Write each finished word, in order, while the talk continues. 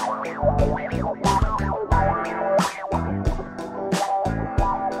I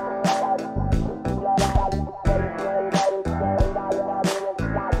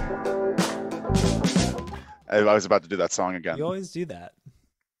was about to do that song again. You always do that.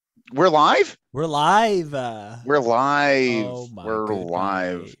 We're live? We're live. We're live. Oh my We're good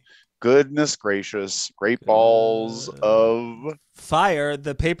live. night. Goodness gracious. Great balls of... Fire,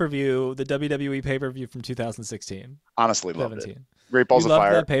 the pay-per-view, the WWE pay-per-view from 2016. Honestly loved it. 17. Great balls You of loved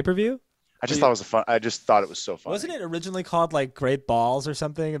fire. that pay-per-view? I just thought it was fun. I just thought it was so fun. Wasn't it originally called like Great Balls or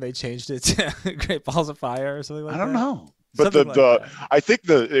something, and they changed it to Great Balls of Fire or something like that? I don't know. But Something like that. I think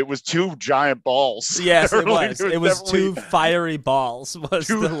it was two giant balls. Yes, it Like, was. It was definitely- two fiery balls was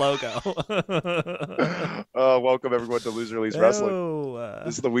Two- the logo. Welcome everyone to Loser Leaves Wrestling. Oh,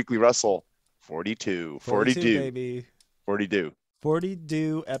 This is the weekly Wrestle 42. 42, baby. 42.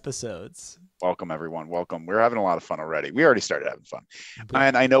 42 episodes. Welcome everyone. Welcome. We're having a lot of fun already. We already started having fun.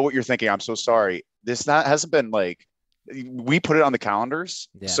 And I know what you're thinking. I'm so sorry. Hasn't been like, we put it on the calendars.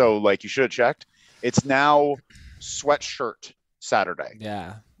 Yeah. So like you should have checked. It's now sweatshirt Saturday.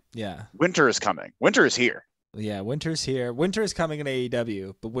 Yeah. Yeah. Winter is coming. Winter is here. Yeah. Winter's here. Winter is coming in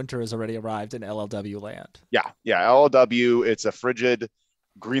AEW, but winter has already arrived in LLW land. Yeah. LLW. It's a frigid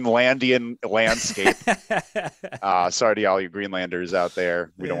Greenlandian landscape. Sorry to all you Greenlanders out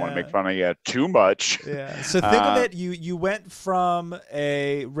there. We don't want to make fun of you too much. Yeah. So think of it. You went from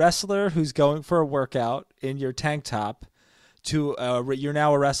a wrestler who's going for a workout in your tank top to you're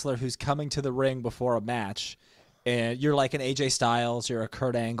now a wrestler who's coming to the ring before a match, and you're like an AJ Styles, you're a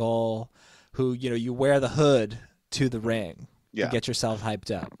Kurt Angle, who you wear the hood to the ring to get yourself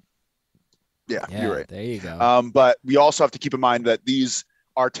hyped up. Yeah, you're right. There you go. But we also have to keep in mind that these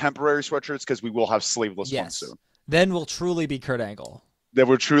are temporary sweatshirts because we will have sleeveless ones soon. Then we'll truly be Kurt Angle. There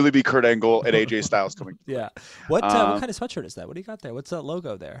will truly be Kurt Angle and AJ Styles coming. Yeah. What kind of sweatshirt is that? What do you got there? What's that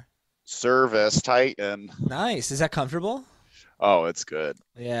logo there? Service Titan. Nice. Is that comfortable? Oh, it's good.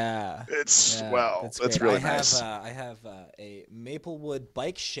 Yeah. It's great. really nice. I have a Maplewood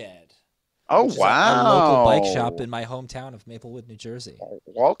bike shed. Oh, which is wow. a local bike shop in my hometown of Maplewood, New Jersey.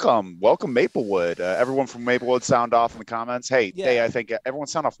 Welcome Maplewood. Everyone from Maplewood, sound off in the comments. Hey, I think everyone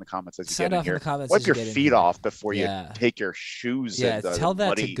sound off in the comments as you Sound get in off here. in the comments. Wipe your feet off before you take your shoes. Yeah, into tell that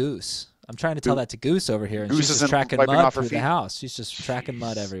muddy. to Goose. I'm trying to tell that to Goose over here, and Goose she's just isn't tracking wiping mud off her through the feet? house. She's just tracking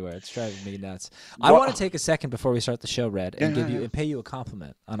mud everywhere. It's driving me nuts. I want to take a second before we start the show, Red, and and pay you a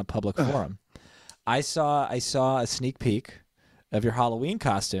compliment on a public forum. I saw a sneak peek of your Halloween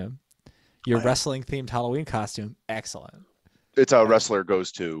costume. Your wrestling-themed Halloween costume, excellent. It's how a wrestler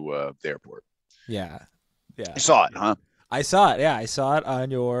goes to the airport. Yeah. You saw it, huh? I saw it. Yeah, I saw it on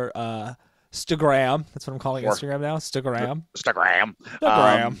your Instagram. That's what I'm calling Instagram now. Instagram.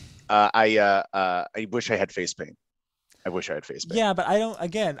 I wish I had face paint. Yeah, but I don't.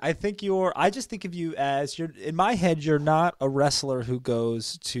 Again, I just think of you as in my head. You're not a wrestler who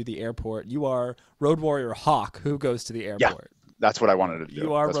goes to the airport. You are Road Warrior Hawk who goes to the airport. Yeah, that's what I wanted to do.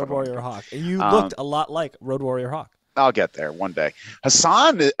 You are Road Warrior Hawk, and you looked a lot like Road Warrior Hawk. I'll get there one day.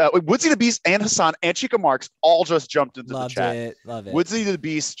 Hassan, Woodsy the Beast, and Hassan and Chica Marks all just jumped into the chat. Love it. Woodsy the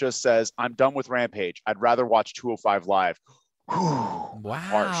Beast just says, "I'm done with Rampage. I'd rather watch 205 Live." Wow.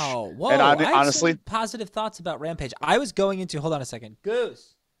 Harsh. Whoa. And I have honestly, some positive thoughts about Rampage. I was going into. Hold on a second.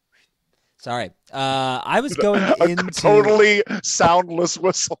 Goose. Sorry. I was going into a totally soundless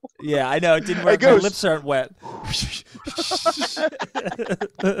whistle. Yeah, I know. It didn't work. My lips aren't wet.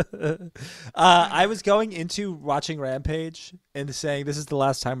 I was going into watching Rampage and saying this is the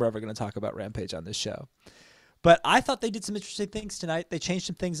last time we're ever going to talk about Rampage on this show. But I thought they did some interesting things tonight. They changed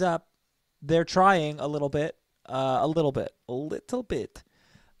some things up. They're trying a little bit. And we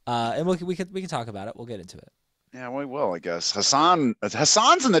can talk about it. We'll get into it. Yeah, we will, I guess.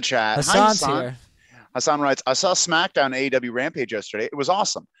 Hassan's in the chat. Hassan's Hi, Hassan. here. Hassan writes, I saw SmackDown AEW Rampage yesterday. It was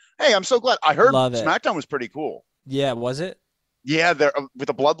awesome. Hey, I'm so glad. I heard SmackDown was pretty cool. Yeah, was it? Yeah, they're with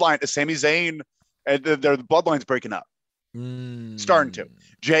the bloodline, Sami Zayn, and the bloodline's breaking up. Starting to.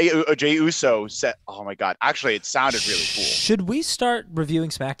 Jey Uso said, oh my God. Actually, it sounded really cool. Should we start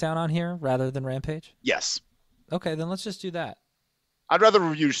reviewing SmackDown on here rather than Rampage? Yes. Okay, then let's just do that. I'd rather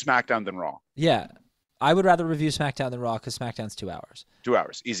review SmackDown than Raw. Yeah. I would rather review SmackDown than Raw because SmackDown's 2 hours. 2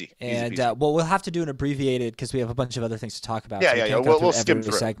 hours. Easy. And we'll have to do an abbreviated because we have a bunch of other things to talk about. Yeah. We'll skim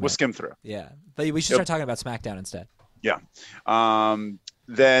through. Segment. We'll skim through. Yeah. But we should start talking about SmackDown instead. Yeah.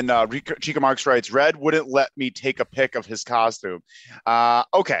 Then Chica Marks writes, Red wouldn't let me take a pic of his costume.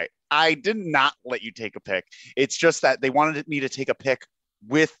 Okay. I did not let you take a pic. It's just that they wanted me to take a pic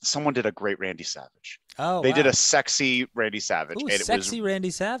with someone did a great Randy Savage. Oh, they did a sexy Randy Savage. Ooh, and sexy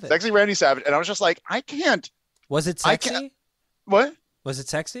Randy Savage. Sexy Randy Savage. And I was just like, I can't. Was it sexy? What? Was it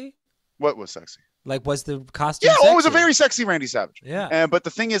sexy? What was sexy? Like, was the costume? Yeah, sexy? it was a very sexy Randy Savage. Yeah. And but the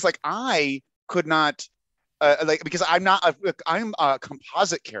thing is, like, I could not, like, because I'm a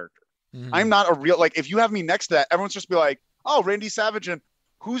composite character. Mhm. I'm not a real, like, if you have me next to that, everyone's just be like, oh, Randy Savage, and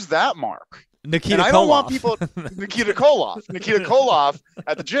who's that Mark? Nikita And I Koloff. don't want people Nikita Koloff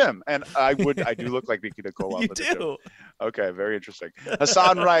at the gym, and I do look like Nikita Koloff. You at the gym. do. Okay, very interesting.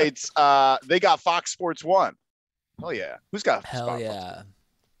 Hassan writes, they got Fox Sports 1. Hell yeah. Who's got Hell Fox? yeah.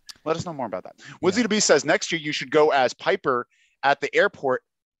 Let us know more about that. Woodsy the Beast says next year you should go as Piper at the airport.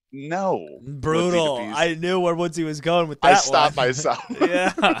 No. Brutal. Woodsy the Beast. I knew where Woodsy was going with that. I stopped one. myself.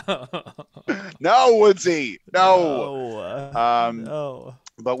 Yeah. No, Woodsy. No. No.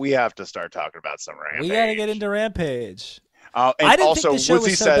 But we have to start talking about some Rampage. We got to get into Rampage. And I didn't also, think the show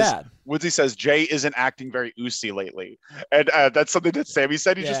Woodsy was so says, bad. Woodsy says Jay isn't acting very oozy lately, and that's something that Sammy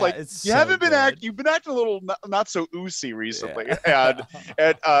said. He's just like, you so haven't been good. you've been acting a little not so oozy recently, Yeah.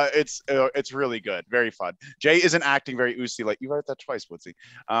 and it's really good, very fun. Jay isn't acting very oozy. Like, you wrote that twice, Woodsy.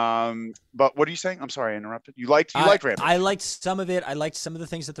 But what are you saying? I'm sorry, I interrupted. You liked Rampage. I liked some of it. I liked some of the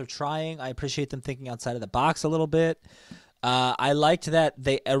things that they're trying. I appreciate them thinking outside of the box a little bit. I liked that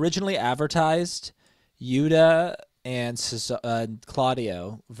they originally advertised Yuta and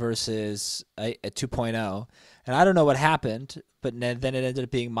Claudio versus a 2.0, and I don't know what happened, but then it ended up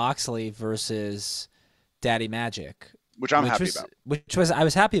being Moxley versus Daddy Magic, which I'm happy about. Which was I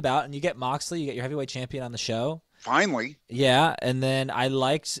was happy about, and you get Moxley, you get your heavyweight champion on the show. Finally. Yeah, and then I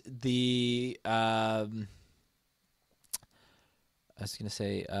liked the I was gonna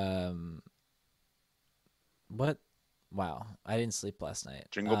say what. Wow, I didn't sleep last night.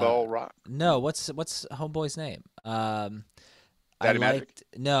 Jingle Bell Rock. No, what's Homeboy's name? Daddy Magic?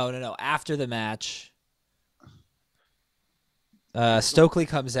 No. After the match, Stokely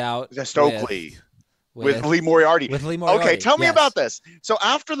comes out. Stokely with Lee Moriarty. With Lee Moriarty. Okay, tell me about this. So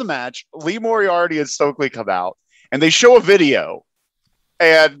after the match, Lee Moriarty and Stokely come out, and they show a video.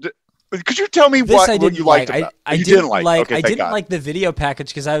 And could you tell me what you liked about it? I didn't like the video package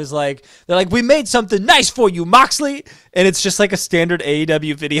because I was like, they're like, we made something nice for you, Moxley, and it's just like a standard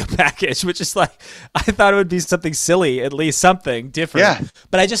AEW video package, which is like, I thought it would be something silly, at least something different. Yeah.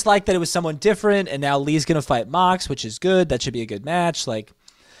 But I just like that it was someone different, and now Lee's gonna fight Mox, which is good. That should be a good match. Like,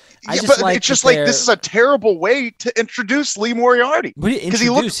 it's just like this is a terrible way to introduce Lee Moriarty.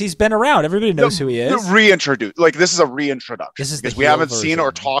 He's been around. Everybody knows who he is. Reintroduce, like, this is a reintroduction. This is because we haven't seen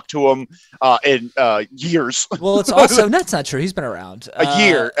or talked to him in years. Well, it's also that's not true. He's been around. A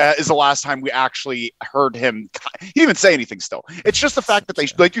year is the last time we actually heard him. He didn't even say anything. Still, it's just the fact that they,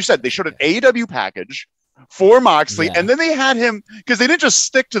 like you said, they showed an AEW package for Moxley, and then they had him because they didn't just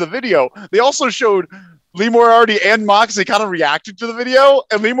stick to the video. They also showed Lee Moriarty and Moxley kind of reacting to the video,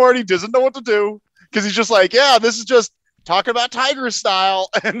 and Lee Moriarty doesn't know what to do because he's just like, yeah, this is just talking about Tiger style,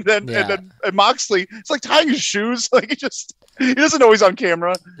 and then Moxley, it's like tying his shoes, like he doesn't know he's on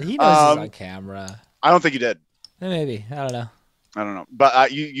camera. He knows he's on camera. I don't think he did. Maybe, I don't know.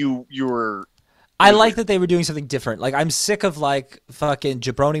 But you were. I like that they were doing something different. Like, I'm sick of like fucking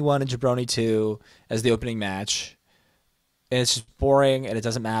Jabroni 1 and Jabroni 2 as the opening match, and it's just boring and it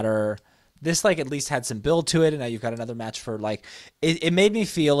doesn't matter. This, like, at least had some build to it, and now you've got another match for, like... It made me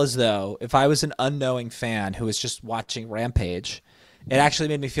feel as though if I was an unknowing fan who was just watching Rampage, it actually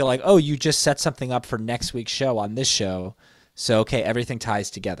made me feel like, oh, you just set something up for next week's show on this show, so, okay, everything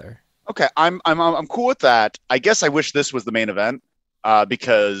ties together. Okay, I'm cool with that. I guess I wish this was the main event,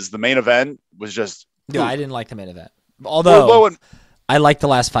 because the main event was just... Yeah, I didn't like the main event. Although... I like the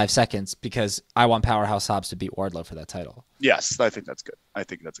last 5 seconds because I want Powerhouse Hobbs to beat Wardlow for that title. Yes, I think that's good. I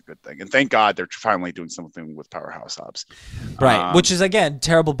think that's a good thing. And thank God they're finally doing something with Powerhouse Hobbs. Right, which is, again,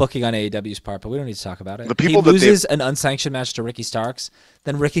 terrible booking on AEW's part, but we don't need to talk about it. He loses an unsanctioned match to Ricky Starks,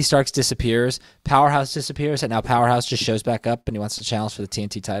 then Ricky Starks disappears, Powerhouse disappears, and now Powerhouse just shows back up and he wants to challenge for the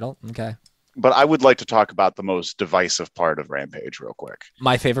TNT title. Okay. But I would like to talk about the most divisive part of Rampage real quick.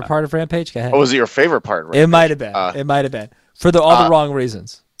 My favorite part of Rampage? Go ahead. Oh, was it your favorite part? It might have been. It might have been. For all the wrong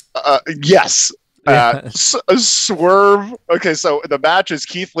reasons. Yes. Swerve. Okay, so the match is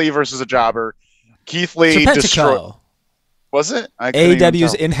Keith Lee versus a jobber. Keith Lee destroyed. Was it?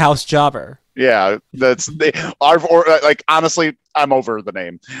 AEW's in-house jobber. Yeah, that's like, honestly, I'm over the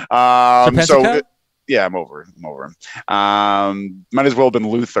name. So yeah, I'm over him. Might as well have been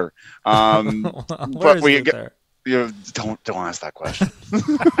Luther. But we Luther? Don't ask that question.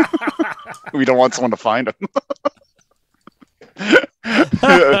 We don't want someone to find him.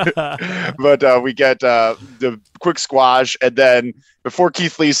 But we get the quick squash, and then before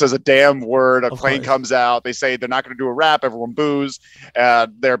Keith Lee says a damn word, Acclaim comes out. They say they're not going to do a rap. Everyone boos.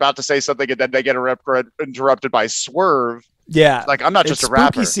 They're about to say something, and then they get interrupted by Swerve. Yeah. Like, I'm not just a spooky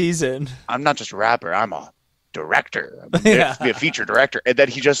rapper. Season. I'm not just a rapper. I'm a director. I'm Yeah. be a feature director. And then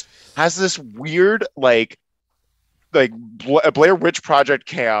he just has this weird, like Blair Witch Project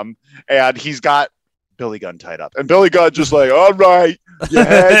cam, and he's got Billy Gunn tied up. And Billy Gunn just like, all right, you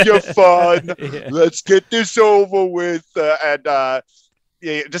had your fun. Yeah. Let's get this over with.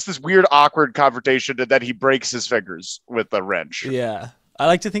 Yeah, just this weird, awkward confrontation, and then he breaks his fingers with a wrench. Yeah. I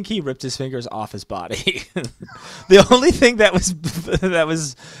like to think he ripped his fingers off his body. The only thing that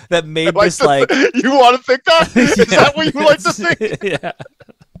made like this like you want to think that? Is that what you like to think? Yeah.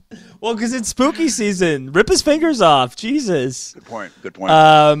 Well, because it's spooky season. Rip his fingers off. Jesus. Good point. Good point.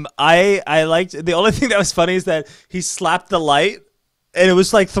 I liked the only thing that was funny is that he slapped the light. And it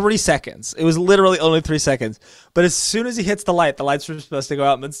was like 3 seconds. It was literally only 3 seconds. But as soon as he hits the light, the lights were supposed to go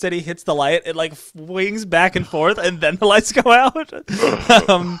out. But instead, he hits the light. It like swings back and forth, and then the lights go out.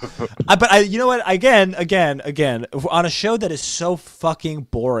 But you know what? Again, on a show that is so fucking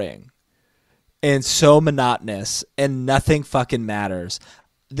boring and so monotonous, and nothing fucking matters.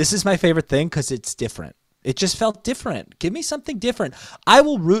 This is my favorite thing because it's different. It just felt different. Give me something different. I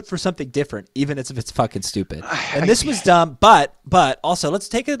will root for something different, even if it's fucking stupid. And this was dumb, but also let's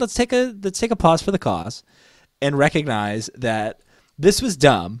take a pause for the cause, and recognize that this was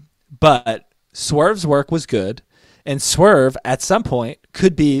dumb, but Swerve's work was good, and Swerve at some point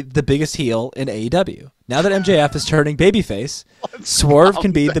could be the biggest heel in AEW. Now that MJF is turning babyface, Swerve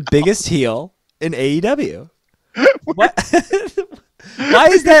can be the biggest heel in AEW. What? Why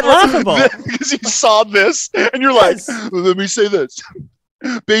is that laughable? Because you saw this and you're like, well, let me say this.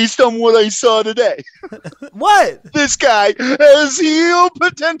 Based on what I saw today. What? This guy has heel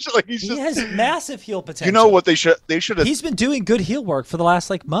potential. He has massive heel potential. You know what they should have. He's been doing good heel work for the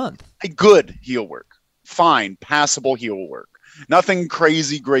last month. Good heel work. Fine, passable heel work. Nothing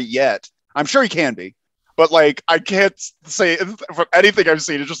crazy great yet. I'm sure he can be. But I can't say from anything I've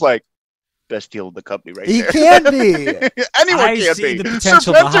seen, it's just like, best heel in the company right he there. He can be. Anyone can see be. The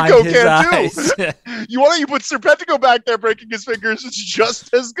potential Serpentico his can eyes. too. You put Serpentico back there breaking his fingers, it's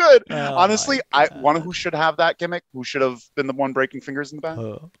just as good. Oh, honestly, I wonder who should have that gimmick, who should have been the one breaking fingers in the back.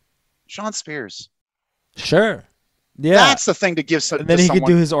 Shawn Spears. Sure. Yeah. That's the thing to give and then he could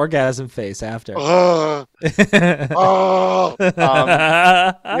do his orgasm face after. We got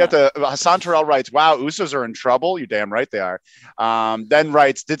Hassan Terrell writes, wow, Usos are in trouble. You damn right they are. Then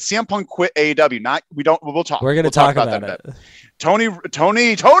writes, did CM Punk quit AEW? We'll talk. We're going to talk about it. Tony's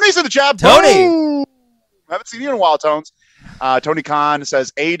in the chat. Tony. Boom! Haven't seen you in a while, Tones. Tony Khan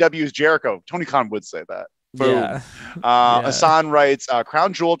says AEW is Jericho. Tony Khan would say that. Boom. Yeah. Hassan writes,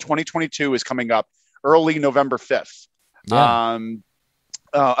 Crown Jewel 2022 is coming up early November 5th. Yeah.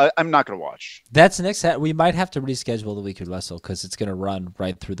 I'm not going to watch. That's next. We might have to reschedule the Weekly Wrestle because it's going to run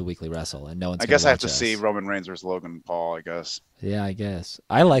right through the Weekly Wrestle, and no one's. I guess I have to see Roman Reigns versus Logan Paul. I guess. Yeah, I guess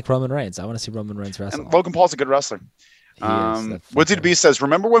I like Roman Reigns. I want to see Roman Reigns wrestle. And Logan Paul's a good wrestler. Woodsy the Beast says,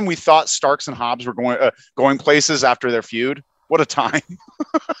 "Remember when we thought Starks and Hobbs were going places after their feud? What a time!"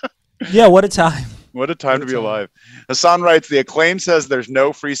 Yeah, what a time. What a time to be alive. Hassan writes, the Acclaim says there's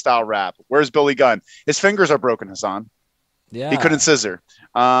no freestyle rap. Where's Billy Gunn? His fingers are broken, Hassan. Yeah. He couldn't scissor.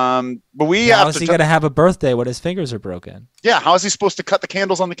 But we how have is to he going to have a birthday when his fingers are broken? Yeah, how is he supposed to cut the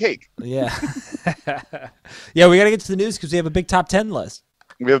candles on the cake? Yeah. Yeah, we got to get to the news because we have a big top 10 list.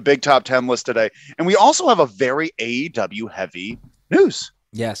 We have a big top 10 list today. And we also have a very AEW heavy news.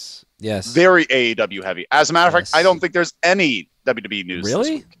 Yes. Yes. Very AEW heavy. As a matter of fact, I don't think there's any WWE news.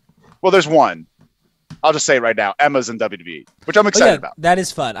 Really? Well, there's one. I'll just say it right now. Emma's in WWE, which I'm excited about. That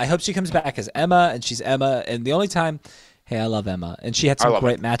is fun. I hope she comes back as Emma, and she's Emma. And the only time, I love Emma. And she had some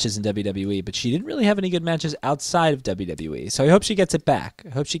great matches in WWE, but she didn't really have any good matches outside of WWE. So I hope she gets it back.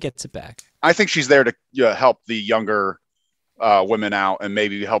 I think she's there to help the younger women out and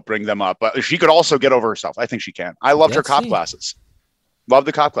maybe help bring them up. But she could also get over herself. I think she can. I loved her cop glasses. Love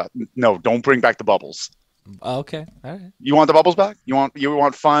the cop glass. No, don't bring back the bubbles. Okay. All right. You want the bubbles back? You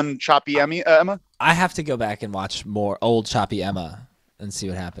want fun choppy Emma? I have to go back and watch more old choppy Emma and see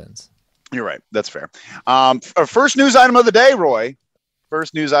what happens. You're right. That's fair. Our first news item of the day, Roy.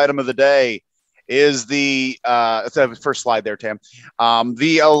 First news item of the day is the first slide there, Tam.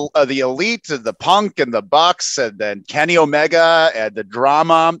 The Elite, the Punk, and the Bucks, and then Kenny Omega, and the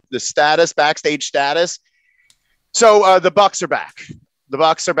drama, the backstage status. So the Bucks are back. The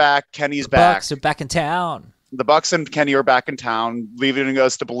Bucks are back. Kenny's back. Bucks are back in town. The Bucks and Kenny are back in town, leaving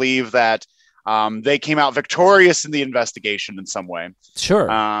us to believe that they came out victorious in the investigation in some way. Sure.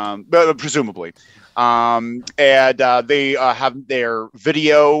 But presumably. And they have their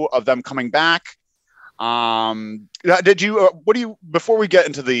video of them coming back. Before we get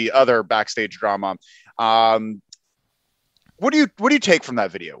into the other backstage drama, What do you take from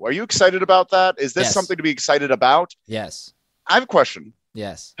that video? Are you excited about that? Is this something to be excited about? Yes. I have a question.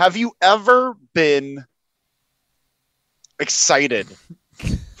 Yes. Have you ever been excited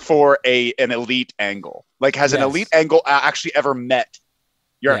for an elite angle? Like, has an elite angle actually ever met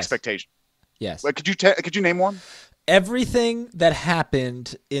your expectation? Yes. Like, could you name one? Everything that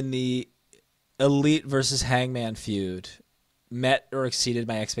happened in the Elite versus Hangman feud met or exceeded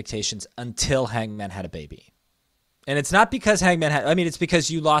my expectations until Hangman had a baby. And it's not because Hangman it's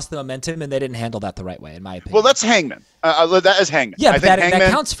because you lost the momentum and they didn't handle that the right way, in my opinion. Well, that's Hangman. That is Hangman. Yeah, but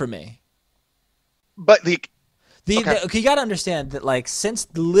that counts for me. But you got to understand that, like, since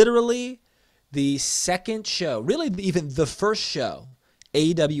literally the second show, really even the first show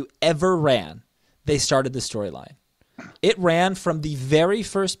AEW ever ran, they started the storyline. It ran from the very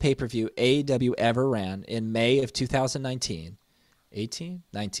first pay-per-view AEW ever ran in May of 2019,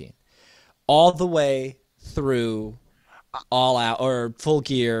 19, all the way through All Out or Full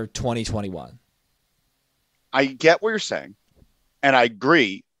Gear 2021. I get what you're saying, and I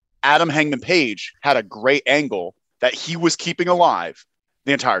agree. Adam Hangman Page had a great angle that he was keeping alive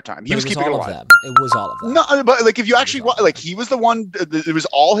the entire time. He was keeping it alive. It was all of them. No, but like if you actually like, he was the one. It was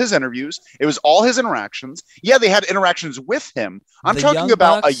all his interviews. It was all his interactions. Yeah, they had interactions with him. I'm talking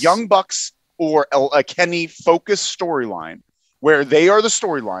about a Young Bucks or a Kenny focused storyline where they are the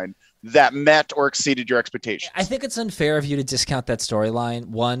storyline that met or exceeded your expectations. I think it's unfair of you to discount that storyline.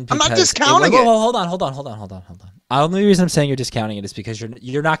 One, because I'm not discounting it. Hold on. The only reason I'm saying you're discounting it is because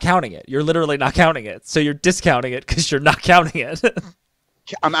you're not counting it. You're literally not counting it. So you're discounting it because you're not counting it.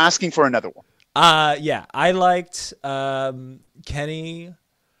 I'm asking for another one. Yeah, I liked Kenny.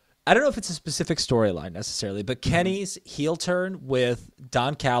 I don't know if it's a specific storyline necessarily, but Kenny's heel turn with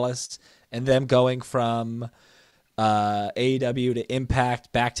Don Callis and them going from AEW to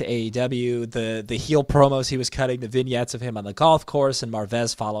Impact back to AEW, the heel promos he was cutting, the vignettes of him on the golf course and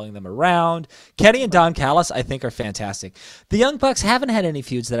Marvez following them around. Kenny and Don Callis, I think, are fantastic. The Young Bucks haven't had any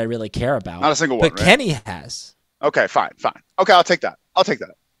feuds that I really care about. Not a single one, but Kenny has. Okay, fine. Okay, I'll take that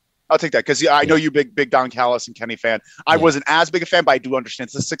because I know you big Don Callis and Kenny fan. I wasn't as big a fan, but I do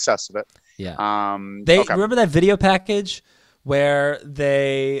understand the success of it. Yeah. Remember that video package where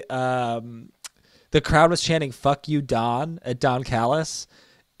they the crowd was chanting "Fuck you, Don" at Don Callis,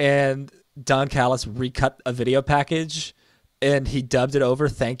 and Don Callis recut a video package and he dubbed it over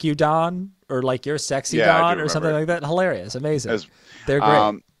 "Thank you, Don," or like "You're sexy, Don," or something like that. Hilarious, amazing. They're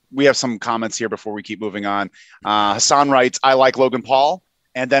great. We have some comments here before we keep moving on. Hassan writes, "I like Logan Paul,"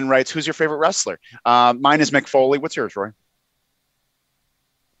 and then writes, "Who's your favorite wrestler?" Mine is Mick Foley. What's yours, Roy?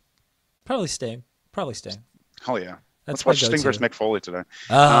 Probably Sting. Hell yeah. Let's watch Sting versus Mick Foley today.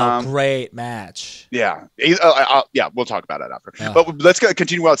 Oh, great match. Yeah. We'll talk about it after. Oh. But let's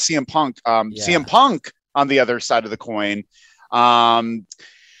continue about CM Punk. CM Punk on the other side of the coin. Boy,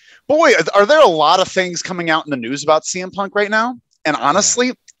 are there a lot of things coming out in the news about CM Punk right now? And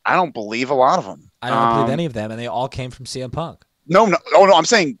honestly, I don't believe a lot of them. I don't believe any of them, and they all came from CM Punk. No. I'm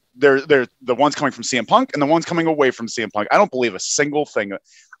saying they're the ones coming from CM Punk and the ones coming away from CM Punk. I don't believe a single thing.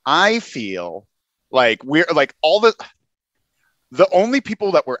 I feel like we're like the only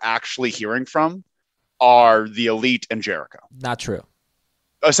people that we're actually hearing from are the Elite and Jericho. Not true.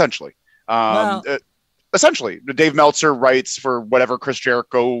 Essentially. Essentially, Dave Meltzer writes for whatever Chris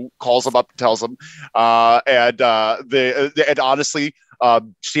Jericho calls him up and tells him. And honestly,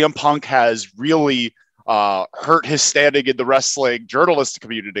 CM Punk has really hurt his standing in the wrestling journalist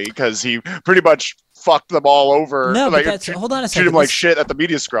community because he pretty much fucked them all over. No, but hold on a second. Treat him like shit at the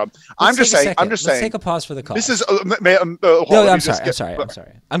media scrum. I'm just saying. Let's take a pause for the call. This is. I'm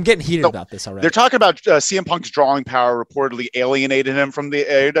sorry. I'm getting heated about this already. They're talking about CM Punk's drawing power reportedly alienated him from the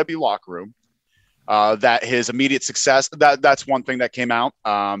AEW locker room. That his immediate success. That's one thing that came out.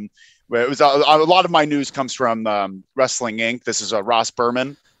 It was a lot of my news comes from Wrestling Inc. This is Ross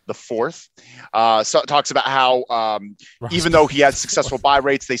Berman the fourth. So it talks about how even though he had successful buy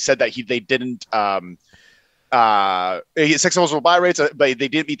rates, they said that they didn't. He had successful buy rates, but they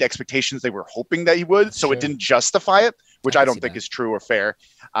didn't meet the expectations they were hoping that he would. So it didn't justify it, which I don't think is true or fair.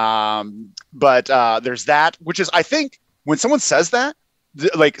 But there's that, which is, I think, when someone says that,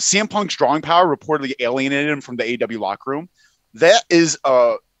 like CM Punk's drawing power reportedly alienated him from the AEW locker room. That is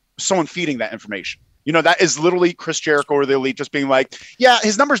someone feeding that information. You know, that is literally Chris Jericho or the Elite just being like, yeah,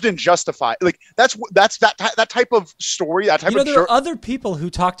 his numbers didn't justify. Like that's that type of story. That type of. There are other people who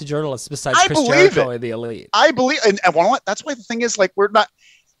talk to journalists besides Chris Jericho and the Elite. I believe, and you know what? That's why the thing is, like, we're not.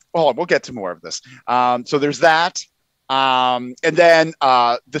 Oh, we'll get to more of this. So there's that. And then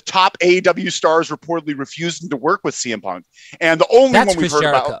the top AEW stars reportedly refusing to work with CM Punk, and the only one we've heard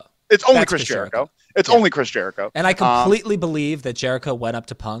about. It's only That's Chris Chris Jericho. Jericho. It's only Chris Jericho. And I completely believe that Jericho went up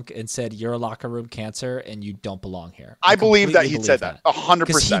to Punk and said, "You're a locker room cancer, and you don't belong here." I believe that he said that 100%.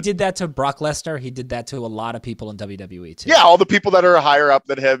 Because he did that to Brock Lesnar. He did that to a lot of people in WWE too. Yeah, all the people that are higher up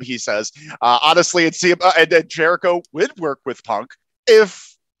than him, he says. Honestly, and Jericho would work with Punk if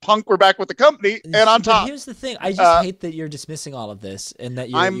Punk were back with the company and on top. Here's the thing. I just hate that you're dismissing all of this and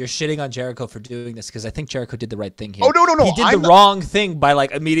that you're shitting on Jericho for doing this, because I think Jericho did the right thing here. Oh, no. He did the wrong thing by like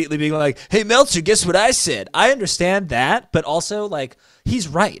immediately being like, "Hey, Meltzer, guess what I said?" I understand that, but also like he's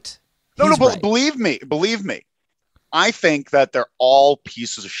right. But believe me. I think that they're all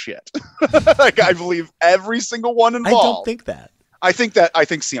pieces of shit. Like, I believe every single one involved. I don't think that. I think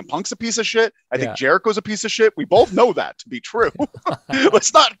CM Punk's a piece of shit. I think Jericho's a piece of shit. We both know that to be true.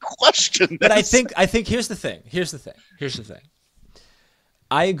 Let's not question this. But I think here's the thing.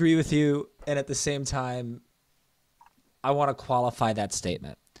 I agree with you, and at the same time, I want to qualify that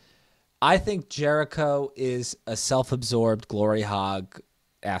statement. I think Jericho is a self-absorbed glory hog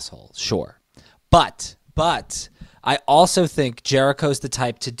asshole, sure. But I also think Jericho's the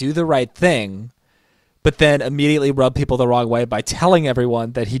type to do the right thing, but then immediately rub people the wrong way by telling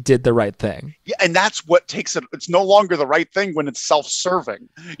everyone that he did the right thing. Yeah, and that's what takes it. It's no longer the right thing when it's self-serving.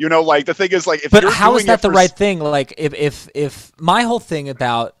 You know, like the thing is, like, but how is that the right thing? Like, if my whole thing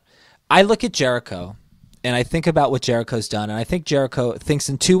about, I look at Jericho and I think about what Jericho's done, and I think Jericho thinks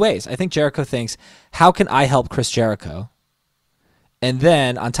in two ways. I think Jericho thinks, how can I help Chris Jericho? And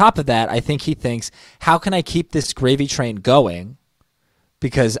then on top of that, I think he thinks, how can I keep this gravy train going?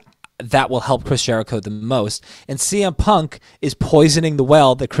 Because that will help Chris Jericho the most. And CM Punk is poisoning the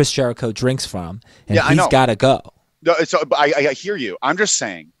well that Chris Jericho drinks from, and he's got to go. No, so I hear you. I'm just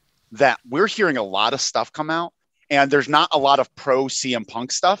saying that we're hearing a lot of stuff come out, and there's not a lot of pro CM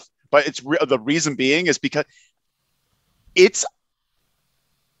Punk stuff. But the reason being is because it's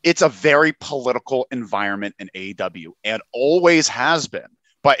a very political environment in AEW, and always has been.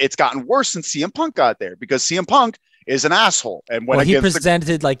 But it's gotten worse since CM Punk got there, because CM Punk is an asshole. And when he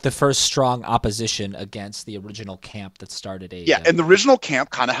presented like the first strong opposition against the original camp that started AEW. Yeah, and the original camp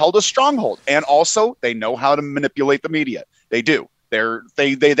kind of held a stronghold. And also, they know how to manipulate the media. They do.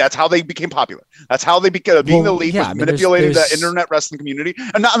 They that's how they became popular. That's how they became being the elite, was manipulating the internet wrestling community,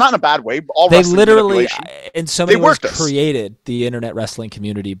 and not in a bad way. They literally, in so many ways, created the internet wrestling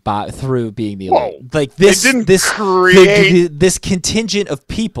community through being the elite. Like this contingent of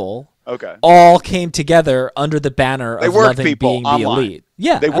people. Okay. All came together under the banner of loving being the elite.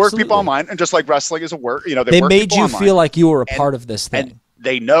 Yeah, they work people online, and just like wrestling is a work, they made you feel like you were a part of this thing. And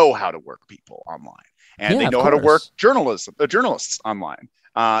they know how to work people online, and they know how to work journalists online.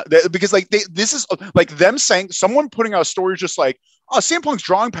 Because like this is like them saying, someone putting out a story just like, "Oh, CM Punk's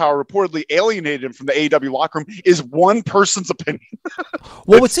drawing power reportedly alienated him from the AEW locker room," is one person's opinion.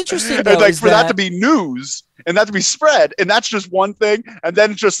 Well, what's interesting though, is that to be news and that to be spread, and that's just one thing, and then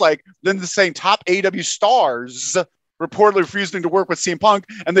it's just like then the saying top AEW stars reportedly refusing to work with CM Punk,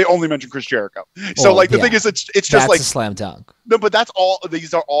 and they only mention Chris Jericho. So like the thing is, it's just that's like a slam dunk. No, but that's all.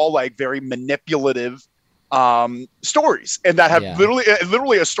 These are all like very manipulative stories, and that have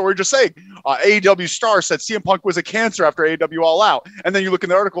literally a story just saying AEW star said CM Punk was a cancer after AEW All Out, and then you look in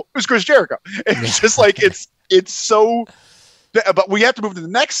the article, it was Chris Jericho. It's just like it's so. But we have to move to the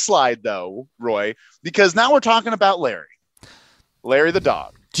next slide though, Roy, because now we're talking about Larry the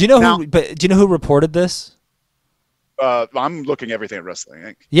dog. Do you know who reported this? I'm looking everything at Wrestling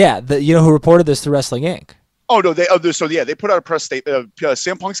Inc. Yeah, you know who reported this through Wrestling Inc. Oh no, they put out a press statement.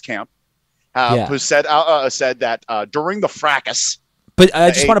 CM Punk's camp who said that during the fracas. But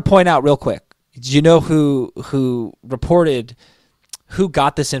I just want to point out real quick. Do you know who reported? Who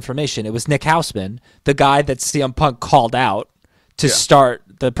got this information? It was Nick Hausman, the guy that CM Punk called out to start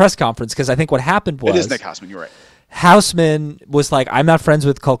the press conference. Because I think what happened was, it is Nick Hausman. You're right. Hausman was like, "I'm not friends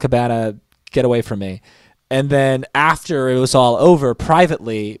with Colt Cabana. Get away from me." And then after it was all over,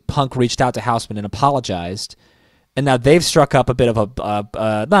 privately, Punk reached out to Hausman and apologized. And now they've struck up a bit of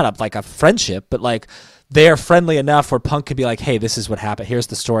not a friendship, but like they're friendly enough where Punk could be like, "Hey, this is what happened. Here's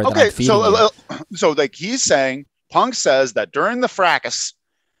the story that I'm feeding you." So like he's saying, Punk says that during the fracas,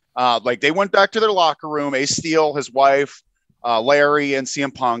 like they went back to their locker room, Ace Steel, his wife, Larry, and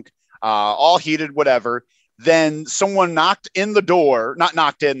CM Punk, all heated, whatever. Then someone knocked in the door, not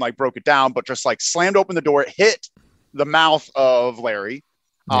knocked in, like broke it down, but just like slammed open the door, hit the mouth of Larry,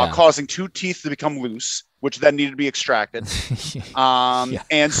 causing two teeth to become loose, which then needed to be extracted.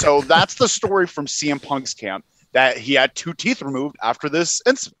 And so that's the story from CM Punk's camp, that he had two teeth removed after this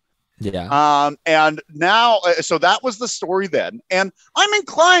incident. Yeah. And now, so that was the story then. And I'm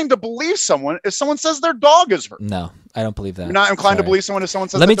inclined to believe someone if someone says their dog is hurt. No, I don't believe that. You're not inclined to Sorry. believe someone if someone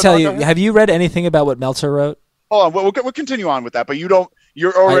says. Let me that tell the you. dog got hurt? Have you read anything about what Meltzer wrote? Hold on, we'll continue on with that, but you don't.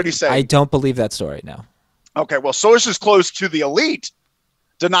 You're already saying. I don't believe that story. No. Okay, well, sources close to the Elite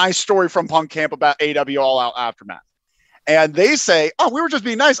deny story from Punk camp about AW All Out Aftermath, and they say, "Oh, we were just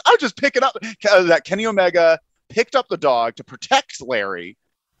being nice. I was just picking up that Kenny Omega picked up the dog to protect Larry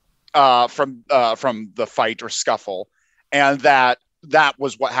from the fight or scuffle, and that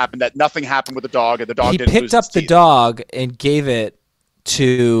was what happened. That nothing happened with the dog, and the dog didn't lose He picked up its the teeth." dog and gave it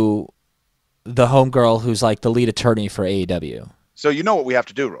to the homegirl who's like the lead attorney for AEW. So you know what we have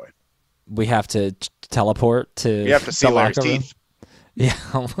to do, Roy? We have to teleport to. We have to see the Larry's locker room. teeth. Yeah,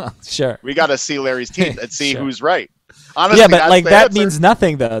 well, sure. We got to see Larry's teeth and see Sure. who's right. Honestly, Yeah, but like that answer. means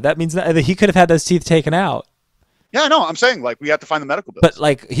nothing though. That means he could have had those teeth taken out. Yeah, no, I'm saying like we have to find the medical bills. But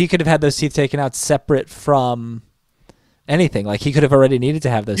like he could have had those teeth taken out separate from anything. Like he could have already needed to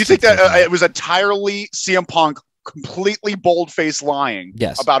have those. You teeth think that taken out. it was entirely CM Punk completely bold-faced lying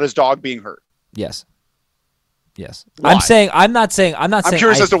Yes. about his dog being hurt? Yes. Yes. Why? I'm not saying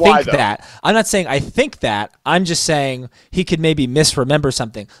curious I as to why, think though. that. I'm not saying I think that. I'm just saying he could maybe misremember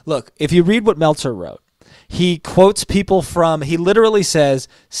something. Look, if you read what Meltzer wrote, he quotes people from, he literally says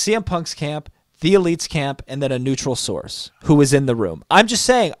CM Punk's camp, the Elite's camp, and then a neutral source who was in the room. I'm just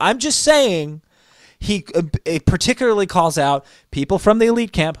saying he particularly calls out people from the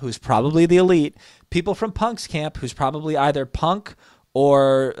Elite camp, who's probably the Elite, people from Punk's camp, who's probably either Punk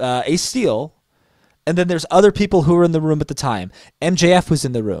or Ace Steel, and then there's other people who were in the room at the time. MJF was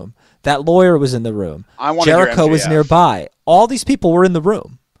in the room. That lawyer was in the room. I want to hear Jericho was MJF. nearby. All these people were in the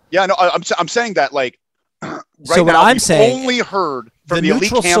room. Yeah, no, I'm saying that like right So what now I'm we've saying, only heard from the the Elite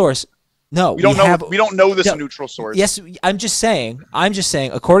neutral camp. source. No, We don't know. have, We don't know this No. neutral source. Yes, I'm just saying,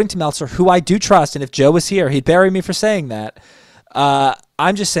 according to Meltzer, who I do trust, and if Joe was here, he'd bury me for saying that.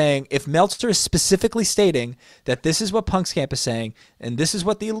 I'm just saying, if Meltzer is specifically stating that this is what Punk's camp is saying, and this is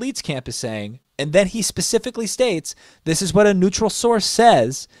what the Elite's camp is saying, and then he specifically states this is what a neutral source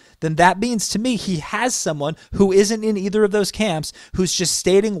says, then that means to me he has someone who isn't in either of those camps who's just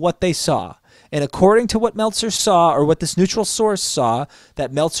stating what they saw. And according to what Meltzer saw, or what this neutral source saw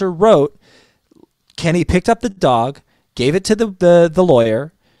that Meltzer wrote, Kenny picked up the dog, gave it to the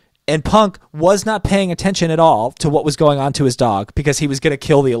lawyer, and Punk was not paying attention at all to what was going on to his dog because he was going to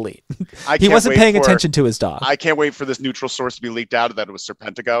kill the Elite. I He can't wasn't wait paying for- attention to his dog. I can't wait for this neutral source to be leaked out that it was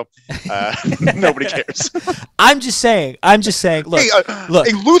Serpentico. Nobody cares. I'm just saying. Look, Hey, look.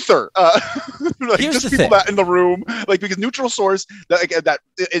 hey, Luther. Like, Here's just the people thing. that in the room, like because neutral source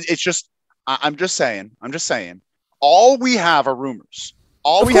it's just. I'm just saying. All we have are rumors.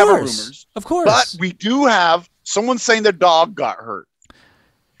 All we have are rumors. Of course. But we do have someone saying their dog got hurt,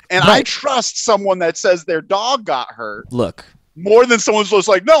 and I Right. trust someone that says their dog got hurt Look, more than someone's just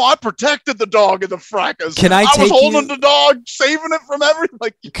like, no, I protected the dog in the fracas. Can I was take holding you- the dog, saving it from everything.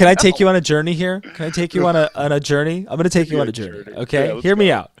 Like, can I take you on a journey here? Can I take you on a journey? I'm going to take you Yeah, on a journey. journey. Okay, Yeah, let's hear me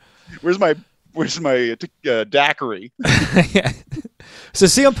go. out. where's my daiquiri? So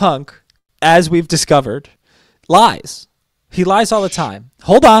CM Punk, as we've discovered, lies. He lies all the time.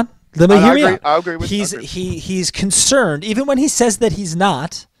 Hold on. Let me hear me out. I agree with He's concerned, even when he says that he's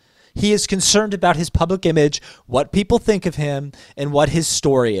not, he is concerned about his public image, what people think of him, and what his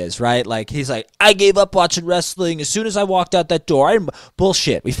story is, right? Like, he's like, I gave up watching wrestling as soon as I walked out that door.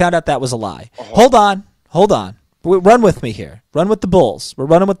 Bullshit. We found out that was a lie. Hold on. Run with me here. Run with the Bulls. We're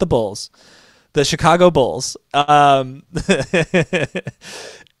running with the Bulls. The Chicago Bulls.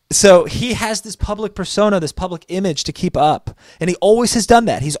 So he has this public persona, this public image to keep up. And he always has done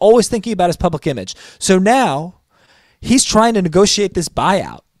that. He's always thinking about his public image. So now he's trying to negotiate this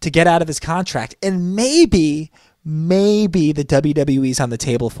buyout to get out of his contract. And maybe the WWE's on the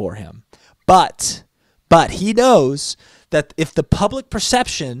table for him. But he knows that if the public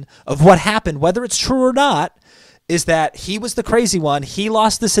perception of what happened, whether it's true or not, is that he was the crazy one. He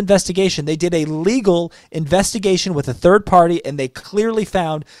lost this investigation. They did a legal investigation with a third party, and they clearly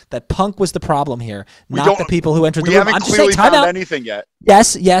found that Punk was the problem here, not the people who entered the We room. haven't I'm just clearly saying, time found out. anything yet.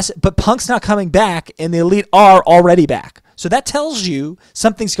 Yes, but Punk's not coming back, and the Elite are already back. So that tells you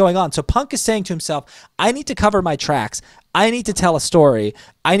something's going on. So Punk is saying to himself, I need to cover my tracks. I need to tell a story.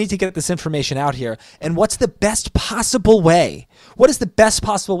 I need to get this information out here. And what's the best possible way? What is the best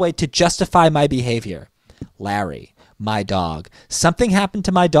possible way to justify my behavior? Larry, my dog. Something happened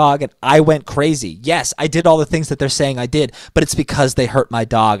to my dog and I went crazy. Yes, I did all the things that they're saying I did, but it's because they hurt my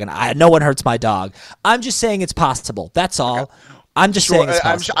dog, and no one hurts my dog. I'm just saying it's possible. That's all. Okay. I'm just saying it's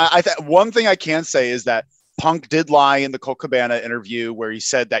possible. One thing I can say is that Punk did lie in the Colt Cabana interview where he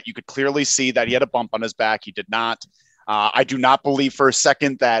said that you could clearly see that he had a bump on his back. He did not. I do not believe for a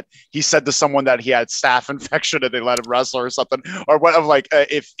second that he said to someone that he had staph infection and they let him wrestle or something, or what of like,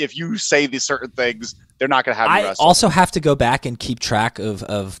 if you say these certain things, they're not going to have you wrestle. I also have to go back and keep track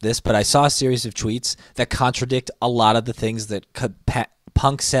of this, but I saw a series of tweets that contradict a lot of the things that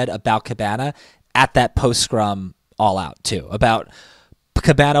Punk said about Cabana at that post-scrum All Out too, about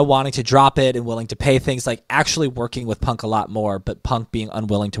Cabana wanting to drop it and willing to pay things, like actually working with Punk a lot more, but Punk being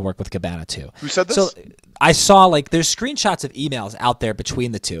unwilling to work with Cabana too. Who said this? So I saw like there's screenshots of emails out there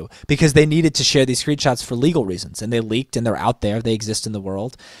between the two because they needed to share these screenshots for legal reasons, and they leaked and they're out there. They exist in the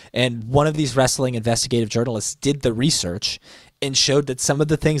world. And one of these wrestling investigative journalists did the research and showed that some of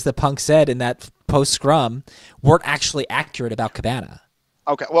the things that Punk said in that post-scrum weren't actually accurate about Cabana.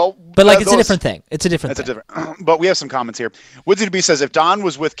 Okay, well, but like it's a different thing. It's a different thing. But we have some comments here. Woodsy to B says if Don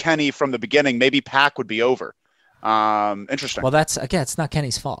was with Kenny from the beginning, maybe Pac would be over. Interesting. Well, that's again, it's not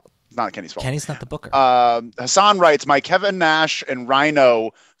Kenny's fault. It's not Kenny's fault. Kenny's not the booker. Hassan writes, "My Kevin Nash and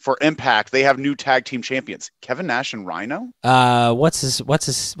Rhino for Impact. They have new tag team champions. Kevin Nash and Rhino. What's his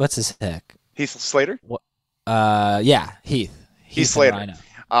heck? Heath Slater. Yeah, Heath Slater. Rhino.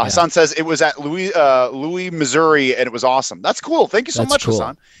 Hassan says it was at Louis, Missouri, and it was awesome. That's cool. Thank you so much, cool.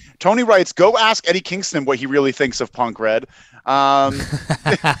 Hassan. Tony writes, go ask Eddie Kingston what he really thinks of Punk Red. Yeah,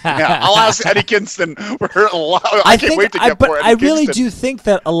 I'll ask Eddie Kingston. I can't wait to get more Eddie I really do think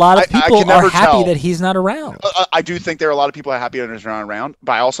that a lot of people are happy that he's not around. I do think there are a lot of people that are happy that he's not around,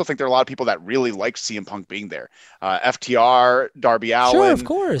 but I also think there are a lot of people that really like CM Punk being there. FTR, Darby Allin. Sure, of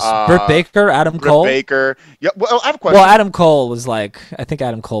course. Britt Baker, Adam Cole. Baker. Yeah, well, I have a question. Well, Adam Cole was like, I think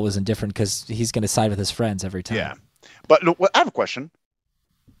Adam Cole was indifferent because he's going to side with his friends every time. Yeah. But I have a question.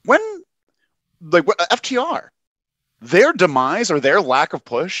 When, like, FTR, their demise or their lack of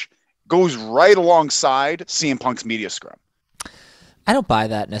push goes right alongside CM Punk's media scrum. I don't buy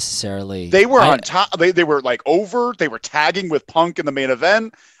that necessarily. They were on top. They were like over. They were tagging with Punk in the main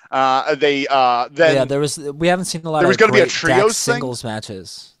event. We haven't seen a lot. There was going to be a trios singles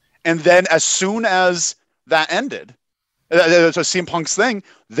matches. And then as soon as that ended, so CM Punk's thing,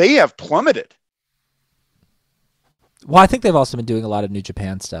 they have plummeted. Well, I think they've also been doing a lot of New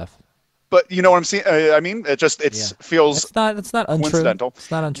Japan stuff. But you know what I'm saying? I mean, feels it's not untrue. Coincidental.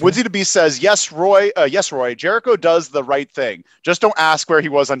 It's not untrue. Woodsy to B says, yes, Roy. Jericho does the right thing. Just don't ask where he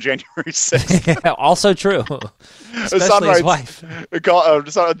was on January 6th. Yeah, also true. Especially his wife.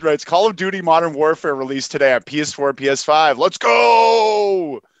 Writes, Call of Duty Modern Warfare released today on PS4 and PS5. Let's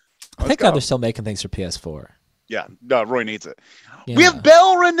go! Thank God they're still making things for PS4. Yeah, no, Roy needs it. Yeah. We have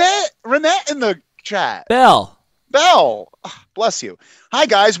Belle Renette in the chat. Belle, bless you. Hi,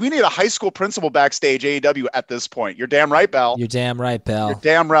 guys. We need a high school principal backstage AEW at this point. You're damn right, Belle. You're damn right, Belle. You're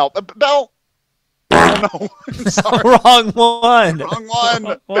damn right. Belle. Oh, no. Wrong one.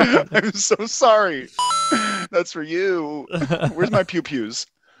 Wrong one. I'm so sorry. That's for you. Where's my pew-pews?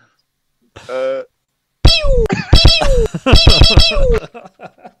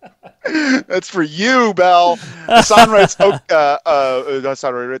 That's for you, Belle. Hassan writes,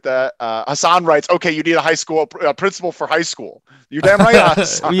 Hassan writes, okay, you need a high school principal for high school. You're damn right,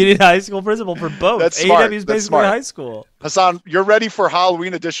 Hassan. You need a high school principal for both. That's smart. AEW is basically high school. Hassan, you're ready for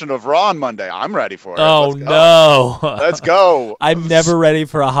Halloween edition of Raw on Monday. I'm ready for it. Oh, no. Let's go. I'm never ready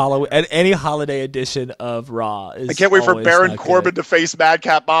for a Halloween. Any holiday edition of Raw. I can't wait for Baron Corbin to face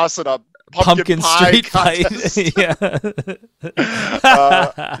Madcap Moss in a pumpkin street fight. Yeah.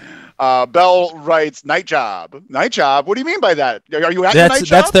 Bell writes, night job. Night job? What do you mean by that? Are you at your night job?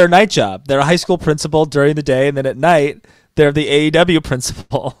 That's their night job. They're a high school principal during the day, and then at night, they're the AEW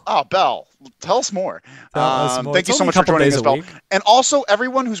principal. Oh, Bell, tell us more. Thank you so much for joining us, Bell. And also,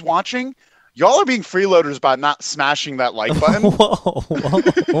 everyone who's watching, y'all are being freeloaders by not smashing that like button.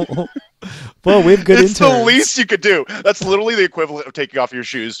 Whoa. Well, we have good It's interns. the least you could do. That's literally the equivalent of taking off your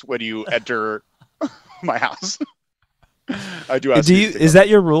shoes when you enter my house. I do ask is that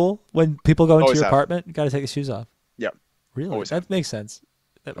your rule when people go into Always your have. apartment? You got to take the shoes off. Yeah. Really? Always that makes sense.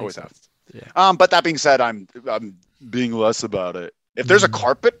 Always have. Yeah. But that being said, I'm being less about it. If there's a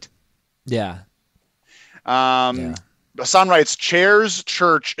carpet, yeah. Son writes, Chair's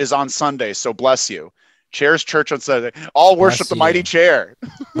Church is on Sunday, so bless you. Chair's Church on Sunday. All worship the mighty chair.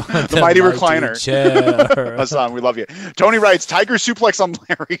 the mighty recliner. Hassan, we love you. Tony writes, Tiger suplex on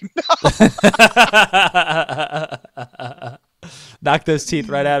Larry. Knock those teeth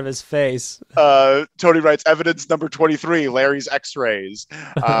right out of his face. Tony writes, evidence number 23, Larry's x-rays.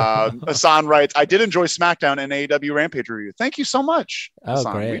 Hassan writes, I did enjoy SmackDown and AEW Rampage review. Thank you so much,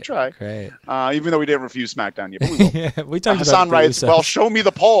 Hassan. Great. We try. Great. Even though we didn't review SmackDown yet, but we will. Yeah, we talked Hassan about writes, well, show me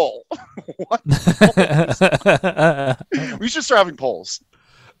the poll. What? We should start having polls.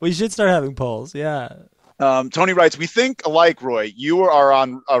 We should start having polls, yeah. Tony writes, we think alike, Roy. You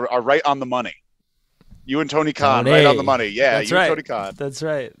are right on the money. You and Tony Khan, right on the money. Yeah, that's you right. and Tony Khan. That's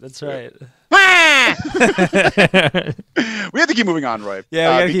right. That's right. We have to keep moving on, Roy.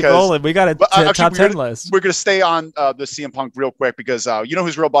 Yeah, we got to keep rolling. We got a top 10 list. We're going to stay on the CM Punk real quick because you know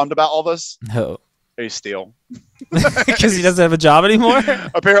who's real bummed about all this? No. Ace Steel. Because he doesn't have a job anymore?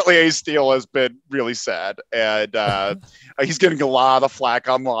 Apparently, Ace Steel has been really sad, and he's getting a lot of flack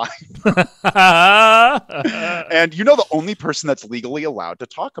online. And you know the only person that's legally allowed to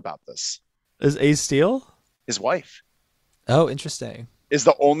talk about this is Ace Steel? His wife. Oh, interesting. Is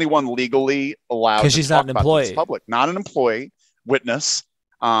the only one legally allowed to because she's not an employee. Public, not an employee, witness.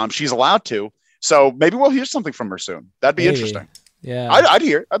 She's allowed to. So maybe we'll hear something from her soon. That'd be interesting. Yeah, I'd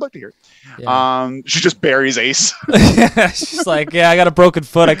hear it. I'd like to hear it. Yeah. She just buries Ace. She's like, yeah, I got a broken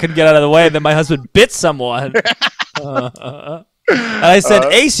foot. I couldn't get out of the way. And then my husband bit someone. And I said,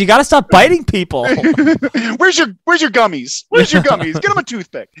 Ace, you got to stop biting people. Where's your gummies? Where's your gummies? Get him a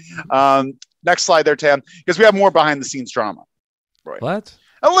toothpick. Next slide there, Tam, because we have more behind the scenes drama. Right. What?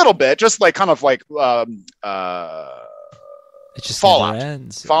 A little bit, just like kind of like it just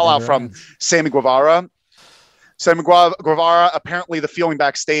fallout from Sammy Guevara. Sammy Guevara, apparently the feeling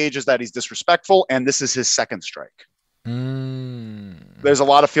backstage is that he's disrespectful, and this is his second strike. There's a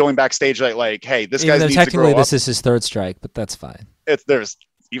lot of feeling backstage that, like, hey, this guy needs to grow up. Technically, this is his third strike, but that's fine. There's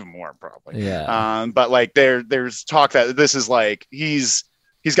even more probably. Yeah. But like there's talk that this is like he's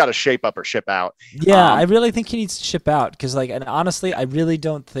got to shape up or ship out. Yeah, I really think he needs to ship out because, like, and honestly, I really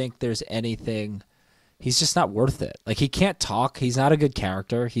don't think there's anything. He's just not worth it. Like, he can't talk. He's not a good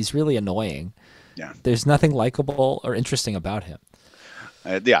character. He's really annoying. Yeah. There's nothing likable or interesting about him.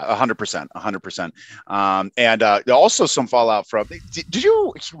 Yeah, 100%. And also some fallout from. Did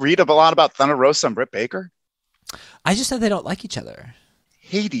you read a lot about Thunder Rosa and Britt Baker? I just said they don't like each other.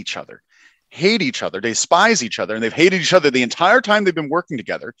 Hate each other. They despise each other, and they've hated each other the entire time they've been working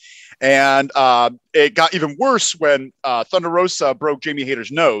together. And it got even worse when Thunder Rosa broke Jamie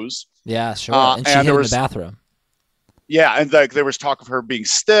Hayter's nose. Yeah, sure. And she hid in the bathroom. Yeah, and there was talk of her being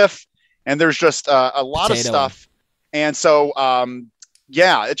stiff, and there's just a lot of stuff. And so,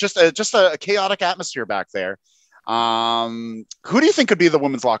 yeah, it's just a chaotic atmosphere back there. Who do you think could be the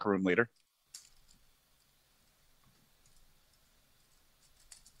women's locker room leader?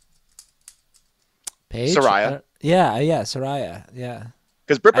 Paige? Saraya. Yeah, Saraya. Yeah.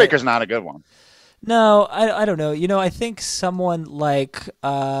 Because Britt Baker's not a good one. No, I don't know. I think someone like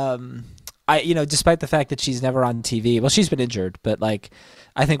despite the fact that she's never on TV. Well, she's been injured, but like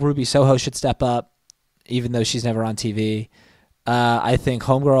I think Ruby Soho should step up, even though she's never on TV. I think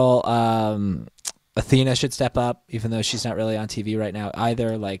homegirl Athena should step up, even though she's not really on TV right now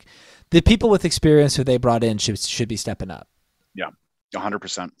either. Like the people with experience who they brought in should be stepping up. Yeah.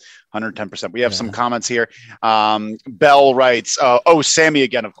 100%, 110%. We have some comments here. Bell writes, Sammy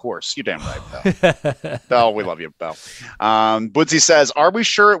again, of course. You're damn right, Bell. Bell, we love you, Bell. Woodsy says, are we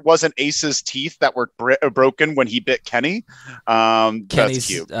sure it wasn't Ace's teeth that were broken when he bit Kenny? Kenny's, that's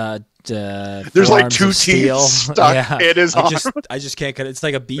cute. There's like two teeth stuck in his arm. I just can't cut it. It's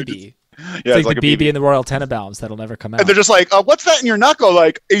like a BB. Yeah, it's like the BB in the Royal Tenenbaums that'll never come out. And they're just like, what's that in your knuckle?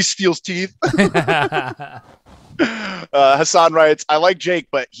 Like, Ace steals teeth. Hassan writes, I like Jake,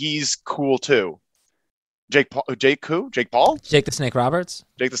 but he's cool too. Jake Paul? Jake the Snake Roberts?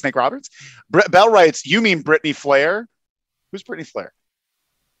 Jake the Snake Roberts? Bell writes, you mean Brittany Flair? Who's Brittany Flair?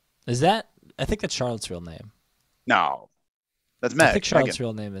 Is that? I think that's Charlotte's real name. No. That's Meg. I think Charlotte's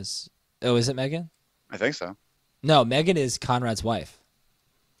real name is... Oh, is it Megan? I think so. No, Megan is Conrad's wife.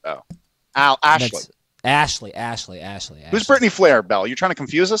 Oh. Ashley. Ashley. Who's Brittany Flair, Bell? You're trying to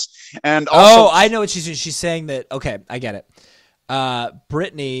confuse us? And also, I know what she's doing. She's saying that. Okay, I get it.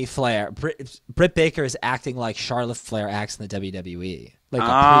 Brittany Flair, Britt Baker is acting like Charlotte Flair acts in the WWE, like a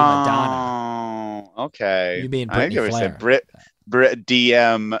prima donna. Oh, okay. You mean Brittany Flair? Britt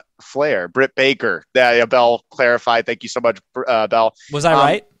DM Flair, Britt Baker. Yeah, Bell clarified. Thank you so much, Bell. Was I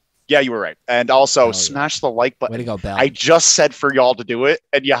right? Yeah, you were right. And also, smash the like button. Way to go, Bell. I just said for y'all to do it,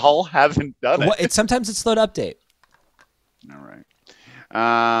 and y'all haven't done it. Sometimes it's slow to update. All right.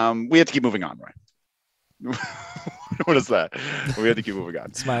 We have to keep moving on, right? What is that? We have to keep moving on.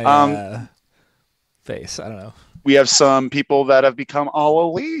 It's my face. I don't know. We have some people that have become all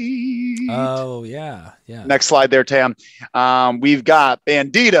elite. Oh, yeah. Next slide there, Tam. We've got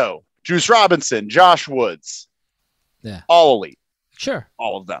Bandito, Juice Robinson, Josh Woods. Yeah. All elite. Sure.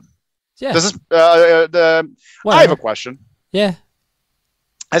 All of them. Yeah. This is I have a question. Yeah.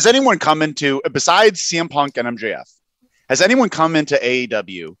 Has anyone come into, besides CM Punk and MJF, has anyone come into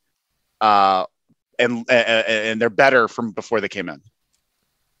AEW and they're better from before they came in?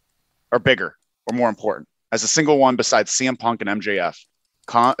 Or bigger? Or more important? as a single one besides CM Punk and MJF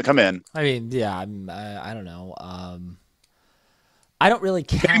come in. I mean, yeah, I don't know. I don't really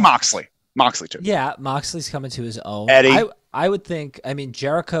count. Maybe Moxley too. Yeah, Moxley's coming to his own. Eddie. I would think. I mean,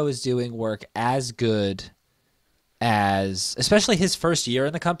 Jericho is doing work as good as, especially his first year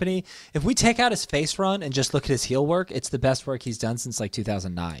in the company. If we take out his face run and just look at his heel work, it's the best work he's done since like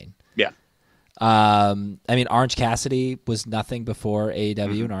 2009. Yeah. I mean, Orange Cassidy was nothing before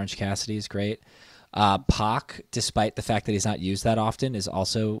AEW, and Orange Cassidy is great. Pac, despite the fact that he's not used that often, is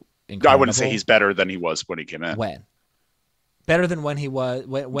also incredible. I wouldn't say he's better than he was when he came in. When? Better than when he was.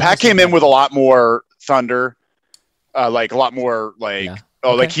 When Pac came in with a lot more thunder, like a lot more like, Yeah.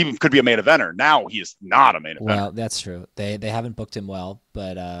 like he could be a main eventer. Now he is not a main eventer. Well, that's true. They haven't booked him well,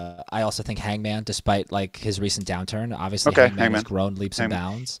 but I also think Hangman, despite like his recent downturn, obviously Hangman has grown leaps and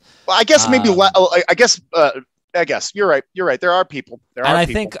bounds. Well, I guess maybe I guess you're right. You're right. There are people.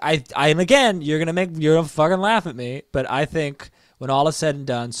 Think and again, you're gonna fucking laugh at me, but I think when all is said and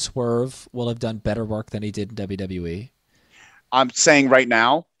done, Swerve will have done better work than he did in WWE. I'm saying right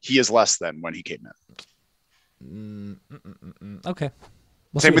now he is less than when he came in. Okay.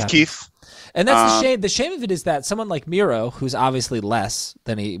 Same with Keith. And that's the shame. The shame of it is that someone like Miro, who's obviously less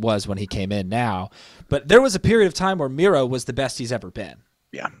than he was when he came in now, but there was a period of time where Miro was the best he's ever been.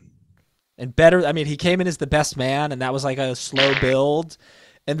 Yeah. And better. I mean, he came in as the best man, and that was like a slow build.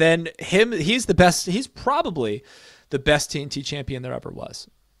 And then he's the best. He's probably the best TNT champion there ever was.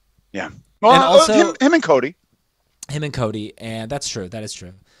 Yeah. Well, and also, him and Cody. Him and Cody, and that's true. That is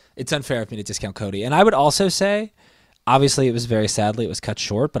true. It's unfair of me to discount Cody. And I would also say, obviously, it was very sadly it was cut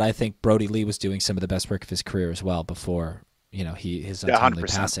short, but I think Brody Lee was doing some of the best work of his career as well before his untimely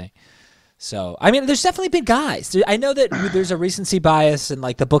passing. So, I mean, there's definitely been guys. I know that there's a recency bias and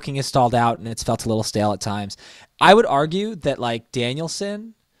like the booking is stalled out and it's felt a little stale at times. I would argue that like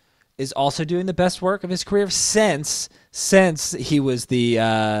Danielson is also doing the best work of his career since he was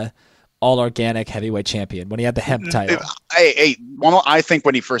the all organic heavyweight champion when he had the hemp title. I think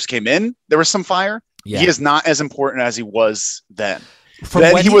when he first came in, there was some fire. Yeah. He is not as important as he was then.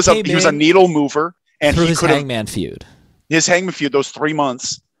 Then he was a needle mover, and through his Hangman feud. His Hangman feud, those 3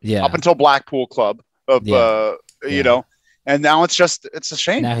 months, up until Blackpool Club, you know, and now it's a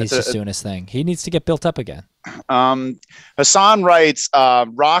shame. Now he's just doing his thing. He needs to get built up again. Hassan writes,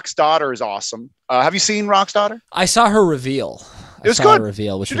 Rock's daughter is awesome. Have you seen Rock's daughter? I saw her reveal. It was good. Her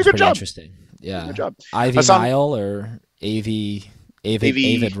reveal, which was pretty interesting. Yeah, good job. Ivy Nile or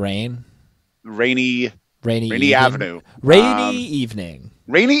Avid Rain. Rainy evening. Avenue. Rainy evening.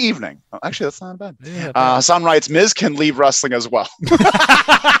 Rainy evening. Oh, actually, that's not bad. Yeah, Hassan writes, Miz can leave wrestling as well.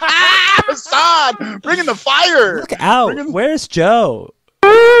 Hassan, bringing the fire. Look out. Where's Joe?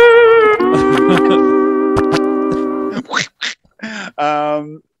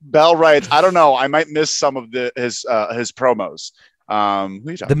 Bell writes, I don't know. I might miss some of his promos. Who are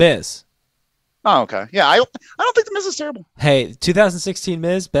you talking The Miz. Oh, okay. Yeah, I don't think The Miz is terrible. Hey, 2016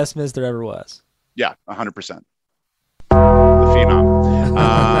 Miz, best Miz there ever was. Yeah, 100%. The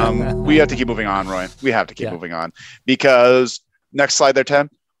Phenom. We have to keep moving on, Roy. We have to keep moving on because next slide there, 10.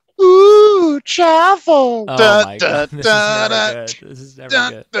 Ooh, travel. Oh my God. This is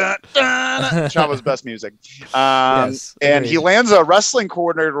never good. Chavo's best music. Yes, and he lands a wrestling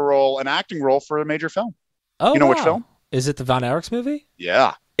coordinator role, an acting role for a major film. Oh, you know which film? Is it the Von Erichs movie?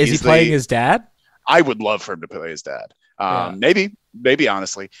 Yeah. Is he playing his dad? I would love for him to play his dad. Maybe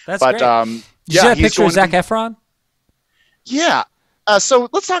honestly. That's great. Did you see that picture of Zac Efron? Yeah. So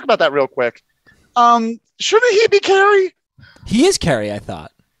let's talk about that real quick. Shouldn't he be Carrie? He is Carrie, I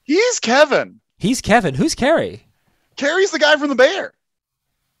thought. He's Kevin. He's Kevin. Who's Carrie? Carrie's the guy from The Bear.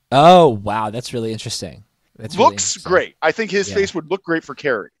 Oh, wow. That's really interesting. Looks great. I think his face would look great for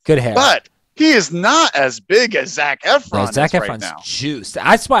Carrie. Good hair. But he is not as big as Zac Efron. No, Zac Efron's right now. Juiced.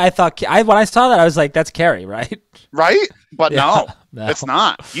 That's why I thought when I saw that, I was like, "That's Carrie, right?" Right? But no, it's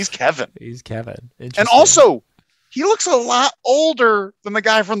not. He's Kevin. He's Kevin. And also, he looks a lot older than the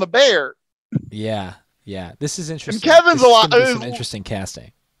guy from The Bear. Yeah. This is interesting. And Kevin's some interesting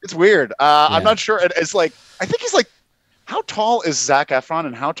casting. It's weird. I'm not sure. It's like I think he's like, how tall is Zac Efron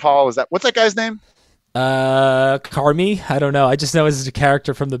and how tall is that? What's that guy's name? Carmi. I don't know. I just know he's a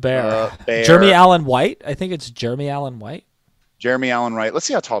character from The Bear. Bear. Jeremy Allen White. I think it's Jeremy Allen White. Jeremy Allen White. Let's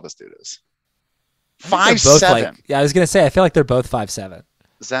see how tall this dude is. 5'7". I was gonna say. I feel like they're both 5'7".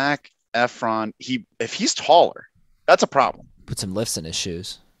 Zac Efron. If he's taller, that's a problem. Put some lifts in his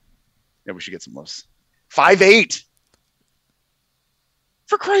shoes. Yeah, we should get some lifts. 5'8".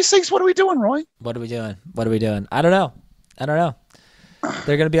 For Christ's sakes, what are we doing, Roy? What are we doing? I don't know.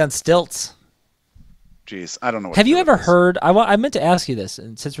 They're gonna be on stilts. Jeez, I don't know. Have you ever heard? I meant to ask you this,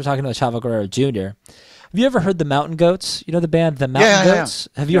 and since we're talking about Chavo Guerrero Jr., have you ever heard the Mountain Goats? You know the band, the Mountain Goats.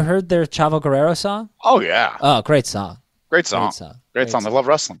 Yeah. Have you heard their Chavo Guerrero song? Oh yeah. Oh, great song. Great song. Great song. They love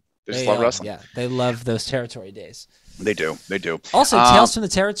wrestling. They just love wrestling. Yeah, they love those territory days. They do. They do. Also, Tales from the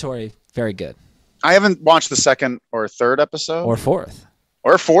Territory, very good. I haven't watched the second or third episode. Or fourth.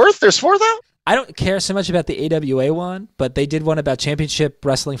 Or fourth? There's fourth out? I don't care so much about the AWA one, but they did one about championship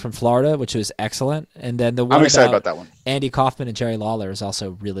wrestling from Florida, which was excellent. And then the one I'm excited about that one. Andy Kaufman and Jerry Lawler is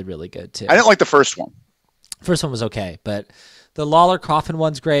also really, really good too. I didn't like the first one. First one was okay, but the Lawler Kaufman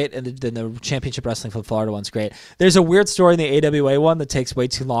one's great, and then the championship wrestling from Florida one's great. There's a weird story in the AWA one that takes way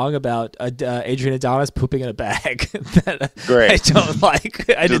too long about Adrian Adonis pooping in a bag. That great. I don't like.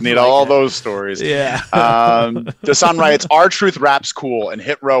 I just need all those stories. Yeah. The Sun writes, R-Truth rap's cool and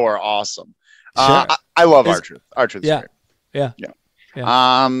Hit Row are awesome. Sure. I love R-Truth. R-Truth's yeah. great.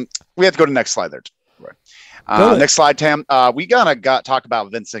 Yeah. We have to go to the next slide there. Next slide, Tam. We gotta talk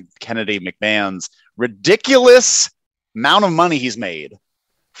about Vincent Kennedy McMahon's ridiculous amount of money he's made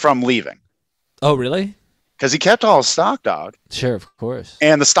from leaving. Oh, really? Because he kept all his stock, dog. Sure, of course.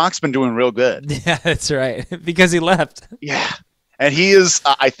 And the stock's been doing real good. Yeah, that's right. Because he left. Yeah. And he is,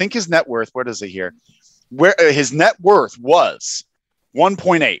 I think his net worth, what is it here? Where his net worth was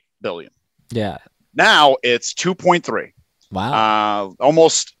 1.8 billion. Yeah. Now it's 2.3. Wow.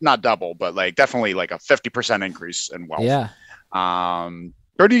 Almost not double, but like definitely like a 50% increase in wealth. Yeah.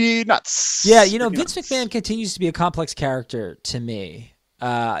 Pretty nuts. Yeah, Vince McMahon continues to be a complex character to me.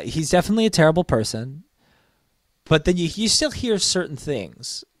 He's definitely a terrible person, but then you still hear certain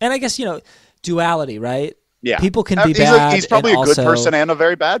things. And I guess, duality, right? Yeah. People can be bad. He's probably a good person and a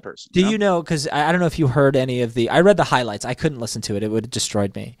very bad person. Do you know, because I don't know if you heard any of I read the highlights. I couldn't listen to it. It would have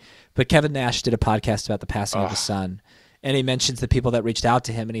destroyed me. But Kevin Nash did a podcast about the passing of his son. And he mentions the people that reached out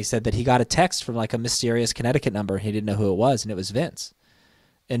to him. And he said that he got a text from like a mysterious Connecticut number. And he didn't know who it was. And it was Vince.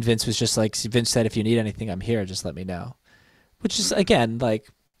 And Vince was just like, Vince said, if you need anything, I'm here. Just let me know. Which is, again, like,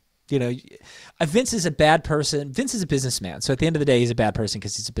 Vince is a bad person. Vince is a businessman. So at the end of the day, he's a bad person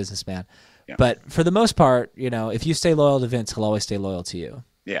because he's a businessman. Yeah. But for the most part, if you stay loyal to Vince, he'll always stay loyal to you.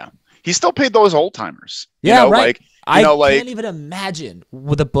 Yeah. He still paid those old timers. Yeah, right. I can't even imagine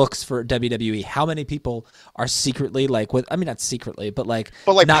with the books for WWE how many people are secretly not secretly, but not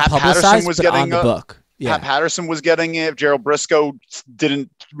Pat publicized, Patterson was but getting on the book. Yeah. Pat Patterson was getting it. Gerald Briscoe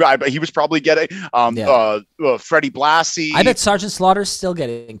didn't, but he was probably getting. Freddie Blassie. I bet Sergeant Slaughter's still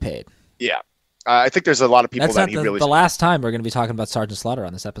getting paid. Yeah, I think there's a lot of people That's that not he the, really. The last time we're going to be talking about Sergeant Slaughter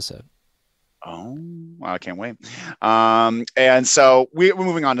on this episode. Oh, well, I can't wait. And so we're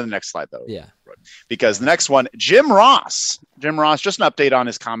moving on to the next slide, though. Yeah. Because the next one, Jim Ross, just an update on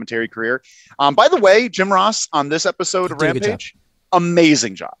his commentary career. By the way, Jim Ross on this episode of Rampage,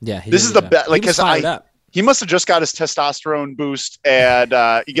 amazing job. Yeah. This is the best. Like, because he must have just got his testosterone boost,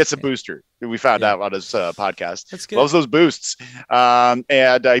 and he gets a booster. We found out on his podcast. That's good. Loves those boosts. And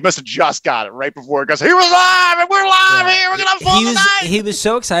he must have just got it right before, because he was live, and we're live here. We're going to have fun tonight. He was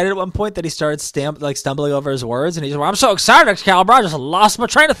so excited at one point that he started stumbling over his words, and he's like, I'm so excited, Excalibur, I just lost my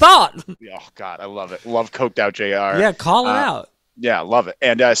train of thought. Oh, God, I love it. Love coked out JR. Yeah, call it out. Yeah, love it.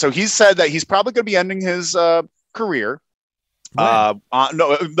 And so he said that he's probably going to be ending his career. Right.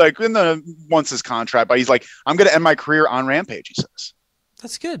 No, like once his contract, but he's like, I'm going to end my career on Rampage. He says,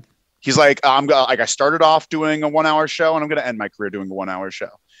 that's good. He's like, I started off doing a 1 hour show, and I'm going to end my career doing a 1 hour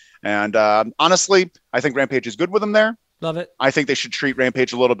show. And honestly, I think Rampage is good with him there. Love it. I think they should treat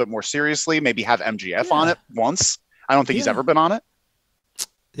Rampage a little bit more seriously. Maybe have MGF on it once. I don't think he's ever been on it.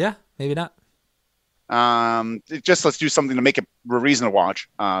 Yeah, maybe not. Just let's do something to make it a reason to watch.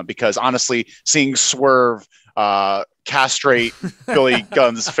 Because honestly, seeing Swerve castrate Billy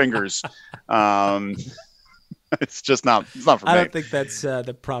Gunn's fingers, it's just not. It's not for me. I don't think that's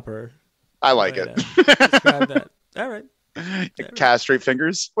the proper. I like it. Describe that. All right. Castrate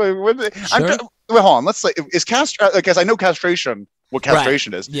fingers. Wait, Sure. Hold on. Let's say is castrate. Because I know castration. What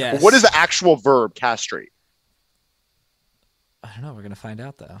castration is? Yes. What is the actual verb castrate? I don't know. We're gonna find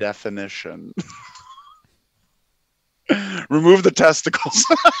out though. Definition. Remove the testicles.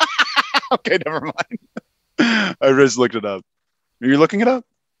 Okay, never mind. I just looked it up. Are you looking it up?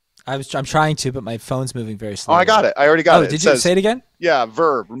 I'm trying to, but my phone's moving very slowly. Oh, I got it. I already got it. Did you say it again? Yeah,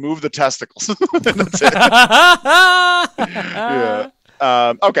 verb. Remove the testicles. That's it. Yeah.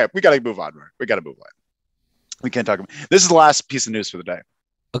 Okay, we got to move on. We got to move on. We can't talk about. This is the last piece of news for the day.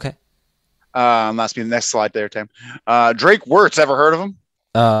 Okay. Last be the next slide there, Tim. Drake Wirtz. Ever heard of him?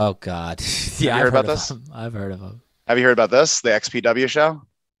 Oh God. Yeah, I've heard about this. I've heard of him. Have you heard about this? The XPW show?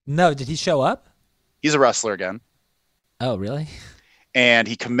 No. Did he show up? He's a wrestler again. Oh, really? and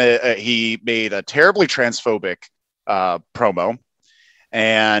he made a terribly transphobic promo,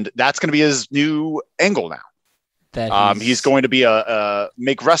 and that's going to be his new angle now. He's going to be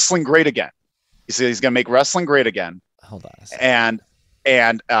make wrestling great again. He said he's going to make wrestling great again. Hold on a second.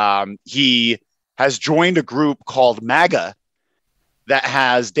 And he has joined a group called MAGA that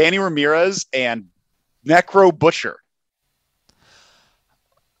has Danny Ramirez and Necro Butcher.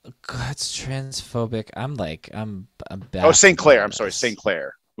 That's transphobic. I'm bad. Oh, St. Clair. I'm sorry, St.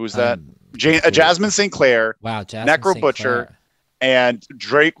 Clair. Who's that? Jasmine St. Clair. Wow, Jasmine Necro St. Butcher. Clair. And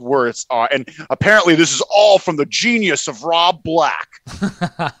Drake Wirtz are, and apparently this is all from the genius of Rob Black.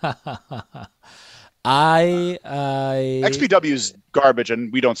 XPW is garbage,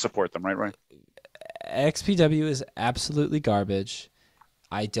 and we don't support them, right? XPW is absolutely garbage.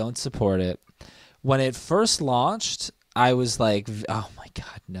 I don't support it. When it first launched, I was like, "Oh my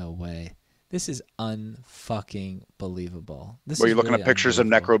god, no way! This is unfucking believable." Were you looking at pictures of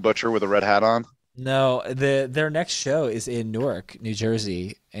Necro Butcher with a red hat on? No, their next show is in Newark, New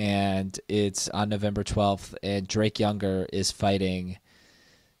Jersey, and it's on November 12th, and Drake Younger is fighting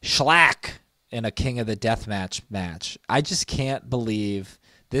Schlack in a King of the Deathmatch match. I just can't believe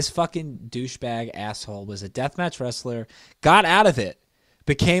this fucking douchebag asshole was a deathmatch wrestler, got out of it,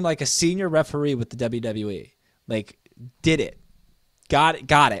 became like a senior referee with the WWE, like did it, got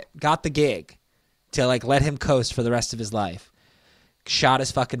the gig to like let him coast for the rest of his life. Shot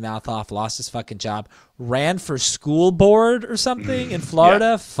his fucking mouth off, lost his fucking job, ran for school board or something in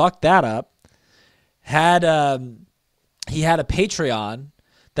Florida, fucked that up. He had a Patreon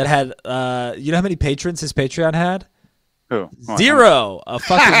that had, you know how many patrons his Patreon had? Who? Zero. A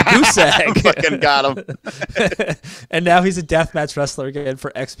fucking goose egg. Fucking got him. And now he's a deathmatch wrestler again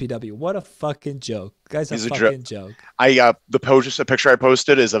for XPW. What a fucking joke. Guy's a fucking joke. The picture I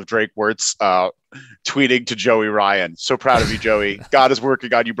posted is of Drake Wirtz tweeting to Joey Ryan. So proud of you, Joey. God is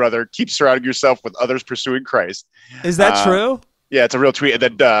working on you, brother. Keep surrounding yourself with others pursuing Christ. Is that true? Yeah, it's a real tweet.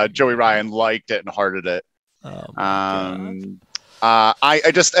 And then Joey Ryan liked it and hearted it. Oh my God.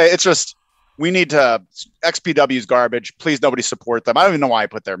 It's just, we need to, XPW's garbage. Please, nobody support them. I don't even know why I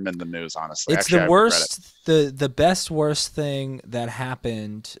put them in the news, honestly. It's the worst, the worst thing that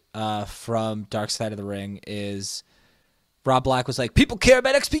happened from Dark Side of the Ring is Rob Black was like, people care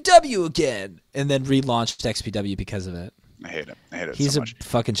about XPW again, and then relaunched XPW because of it. I hate it. He's so much. a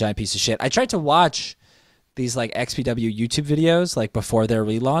fucking giant piece of shit. I tried to watch these like XPW YouTube videos like before their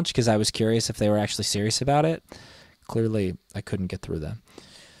relaunch because I was curious if they were actually serious about it. Clearly, I couldn't get through them.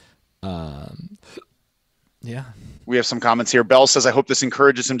 Yeah. We have some comments here. Bell says, I hope this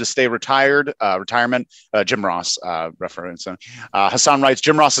encourages him to stay retirement. Jim Ross reference. Hassan writes,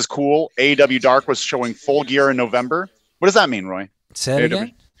 Jim Ross is cool. AEW Dark was showing Full Gear in November. What does that mean, Roy? Say it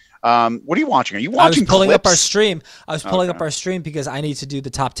again. What are you watching? Are you watching I was pulling clips? up our stream. I was pulling up our stream because I need to do the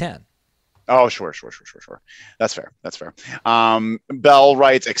top 10. Oh, sure. That's fair. Bell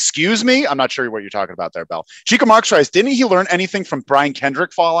writes, excuse me? I'm not sure what you're talking about there, Bell. Chico Marks writes, didn't he learn anything from Brian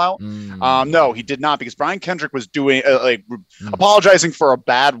Kendrick fallout? No, he did not, because Brian Kendrick was doing apologizing for a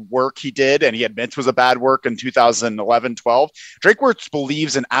bad work he did, and he admits was a bad work in 2011-12. Drake Wirtz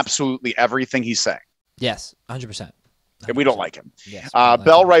believes in absolutely everything he's saying. Yes, 100%. And we don't like him. Yes,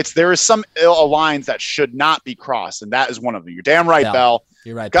 Bell writes, there is some lines that should not be crossed, and that is one of them. You're damn right, Bell.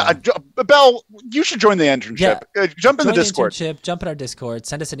 You're right, Bell. Bell, you should join the internship. Yeah. Jump in the Discord. Jump in our Discord.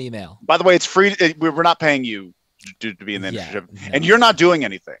 Send us an email. By the way, it's free. We're not paying you to be in the internship. And you're not doing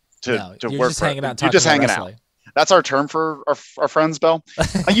anything to work just for hanging out. You're just hanging out. That's our term for our friends, Bell.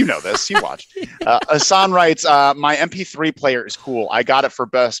 You know this. You watch. Hassan writes, my MP3 player is cool. I got it for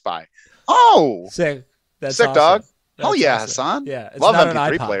Best Buy. Oh. Sick. That's sick, awesome. dog. That's Oh yeah, awesome. Hassan. Yeah, it's love not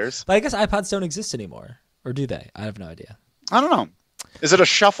MP3 an iPod. players. But I guess iPods don't exist anymore, or do they? I have no idea. I don't know. Is it a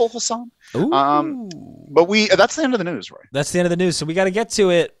shuffle, Hassan? Ooh. But that's the end of the news, Roy. That's the end of the news. So we got to get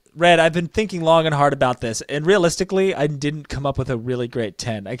to it. Red, I've been thinking long and hard about this, and realistically, I didn't come up with a really great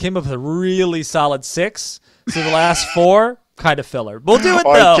 10. I came up with a really solid 6. So the last 4, kind of filler. We'll do it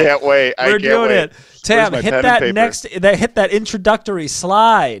though. I can't wait. We're doing it. Tam, hit that introductory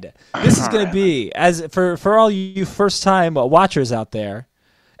slide. This is going to be, as for all you first time watchers out there,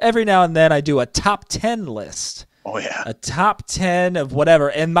 every now and then I do a top 10 list. Oh yeah. A top 10 of whatever.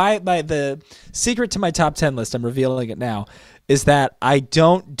 And the secret to my top 10 list, I'm revealing it now, is that I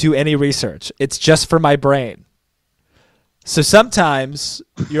don't do any research. It's just for my brain. So sometimes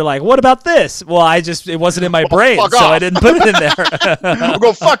you're like, what about this? Well, it wasn't in my brain, fuck so off. I didn't put it in there.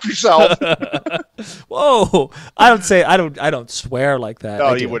 Go fuck yourself. Whoa. I don't swear like that. No,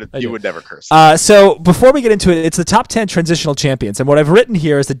 I you do. would never curse. So before we get into it, it's the top 10 transitional champions. And what I've written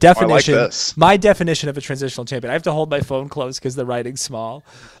here is the definition, this. my definition of a transitional champion. I have to hold my phone close because the writing's small.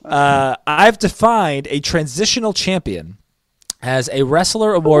 I've defined a transitional champion as a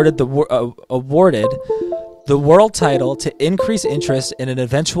wrestler awarded the world title to increase interest in an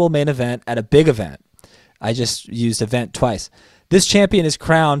eventual main event at a big event. I just used event twice. This champion is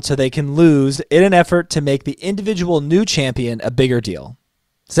crowned so they can lose in an effort to make the individual new champion a bigger deal.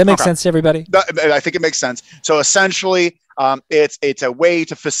 Does that make sense to everybody? I think it makes sense. So essentially, it's a way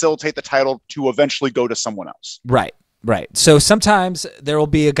to facilitate the title to eventually go to someone else. Right. So sometimes there will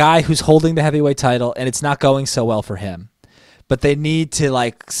be a guy who's holding the heavyweight title and it's not going so well for him. But they need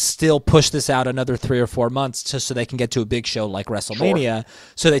to still push this out another 3 or 4 months so they can get to a big show like WrestleMania. Sure.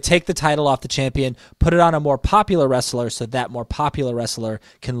 So they take the title off the champion, put it on a more popular wrestler, so that more popular wrestler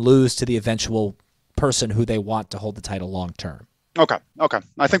can lose to the eventual person who they want to hold the title long term. Okay.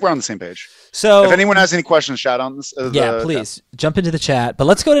 I think we're on the same page. So if anyone has any questions, shout on this. Please jump into the chat. But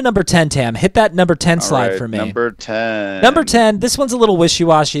let's go to number 10, Tam. Hit that number 10 slide for me. Number 10. Number 10. This one's a little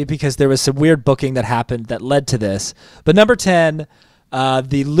wishy-washy because there was some weird booking that happened that led to this. But number 10,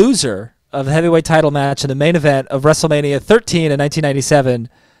 the loser of the heavyweight title match in the main event of WrestleMania 13 in 1997,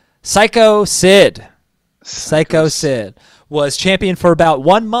 Psycho Sid. Psycho Sid was champion for about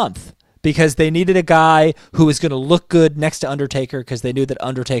 1 month, because they needed a guy who was going to look good next to Undertaker because they knew that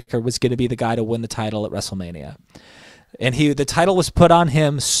Undertaker was going to be the guy to win the title at WrestleMania. And the title was put on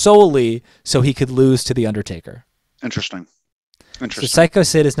him solely so he could lose to the Undertaker. Interesting. So Psycho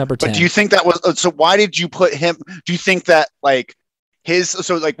Sid is number 10. But do you think that was so? Why did you put him? Do you think that when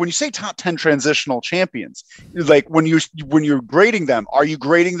you say top 10 transitional champions, when you're grading them, are you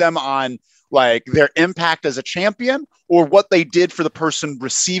grading them on their impact as a champion or what they did for the person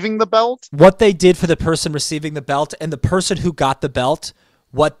receiving the belt? What they did for the person receiving the belt and the person who got the belt,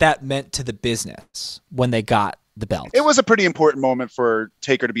 what that meant to the business when they got the belt. It was a pretty important moment for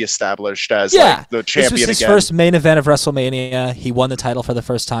Taker to be established as the champion. This was his first main event of WrestleMania. He won the title for the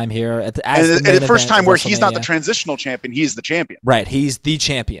first time here. The first time where he's not the transitional champion, he's the champion. Right, he's the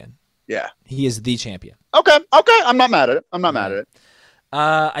champion. Yeah. He is the champion. Okay, I'm not mad at it.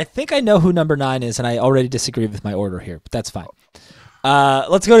 I think I know who number 9 is, and I already disagree with my order here, but that's fine.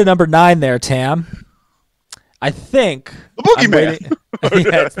 Let's go to number 9 there, Tam. I think the Boogeyman.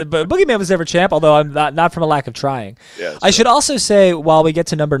 The Boogeyman was never champ, although I'm not from a lack of trying. Yeah, I should also say, while we get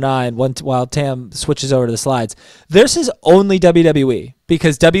to number 9, while Tam switches over to the slides, this is only WWE,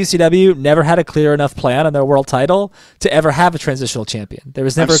 because WCW never had a clear enough plan on their world title to ever have a transitional champion. There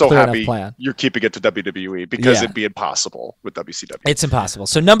was never a clear enough plan. You're keeping it to WWE because it'd be impossible with WCW. It's impossible.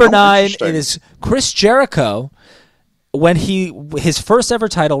 So number 9, it is Chris Jericho. When his first ever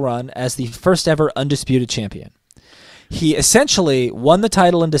title run as the first ever undisputed champion. He essentially won the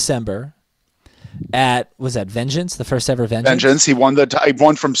title in December was that Vengeance, the first ever Vengeance? Vengeance. He won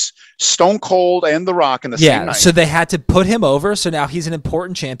from Stone Cold and The Rock in the same night. So they had to put him over, so now he's an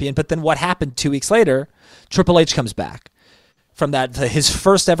important champion. But then what happened 2 weeks later? Triple H comes back from his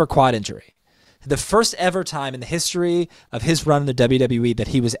first ever quad injury. The first ever time in the history of his run in the WWE that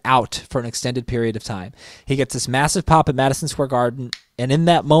he was out for an extended period of time. He gets this massive pop at Madison Square Garden, and in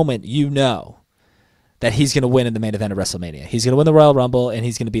that moment, you know that he's going to win in the main event of WrestleMania. He's going to win the Royal Rumble, and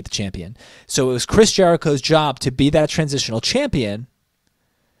he's going to beat the champion. So it was Chris Jericho's job to be that transitional champion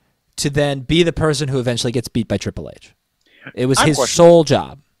to then be the person who eventually gets beat by Triple H. It was his sole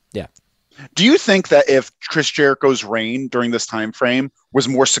job. Yeah. Do you think that if Chris Jericho's reign during this time frame was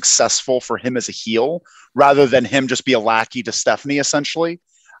more successful for him as a heel rather than him just be a lackey to Stephanie, essentially,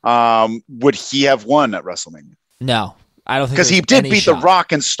 would he have won at WrestleMania? No, I don't think, because he did beat The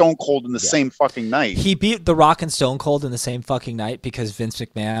Rock and Stone Cold in the same fucking night. He beat The Rock and Stone Cold in the same fucking night because Vince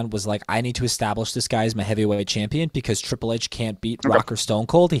McMahon was like, I need to establish this guy as my heavyweight champion because Triple H can't beat Rock or Stone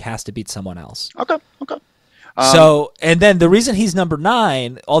Cold. He has to beat someone else. Okay. So, and then the reason he's number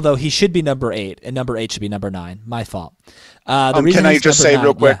 9, although he should be number 8, and number 8 should be number 9. My fault. Can I just say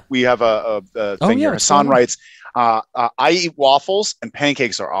real quick? Yeah. We have a thing here. Hassan writes, I eat waffles and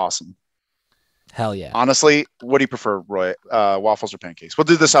pancakes are awesome. Hell yeah. Honestly, what do you prefer, Roy? Waffles or pancakes? We'll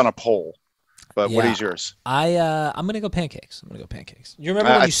do this on a poll. But what is yours? I'm gonna go pancakes. You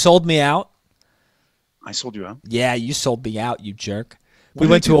remember when you sold me out? I sold you out? Yeah, you sold me out, you jerk. We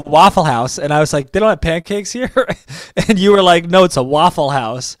went to a Waffle House, and I was like, they don't have pancakes here? And you were like, no, it's a Waffle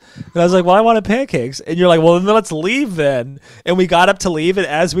House. And I was like, well, I wanted pancakes. And you're like, well, then let's leave then. And we got up to leave, and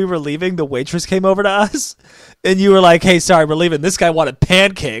as we were leaving, the waitress came over to us, and you were like, hey, sorry, we're leaving. This guy wanted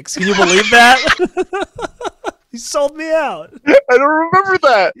pancakes. Can you believe that? He sold me out. I don't remember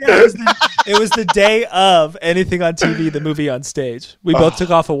that. Yeah, it was the day of Anything on TV, the movie on stage. We both took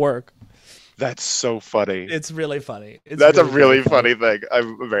off of work. That's so funny. It's really funny. That's a really funny thing.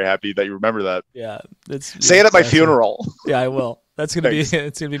 I'm very happy that you remember that. Yeah, say it at my funeral. Yeah, I will. That's gonna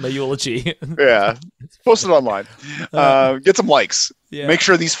be my eulogy. Yeah, post it online. Get some likes. Yeah. Make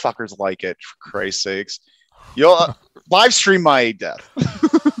sure these fuckers like it. For Christ's sakes, you'll live stream my death.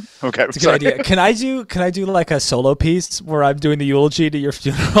 Okay, it's a good idea. Can I do like a solo piece where I'm doing the eulogy to your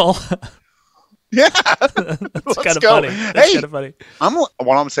funeral? Yeah, that's kind of funny. That's kind of funny.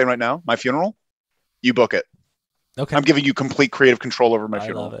 What I'm saying right now, my funeral, you book it. Okay. I'm giving you complete creative control over my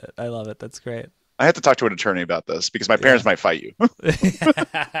funeral. I love it. That's great. I have to talk to an attorney about this because my parents might fight you. All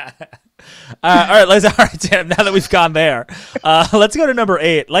right, Tim. Now that we've gone there, let's go to number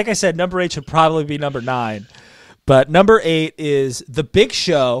 8. Like I said, number 8 should probably be number 9, but number 8 is The Big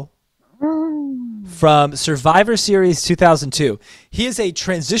Show from Survivor Series 2002. He is a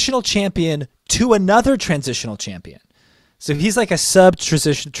transitional champion to another transitional champion. So he's like a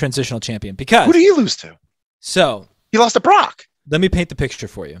transitional champion because who did he lose to? So he lost to Brock. Let me paint the picture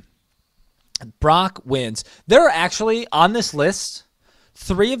for you. Brock wins. There are actually on this list,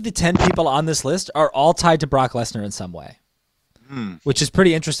 3 of the 10 people on this list are all tied to Brock Lesnar in some way, which is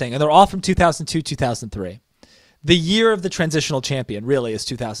pretty interesting. And they're all from 2002, 2003. The year of the transitional champion really is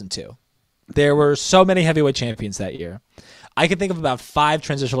 2002. There were so many heavyweight champions that year. I can think of about 5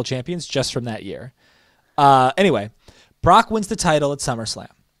 transitional champions just from that year. Anyway, Brock wins the title at SummerSlam.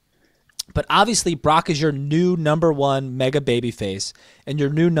 But obviously, Brock is your new number 1 mega babyface, and your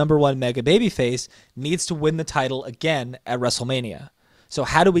new number 1 mega babyface needs to win the title again at WrestleMania. So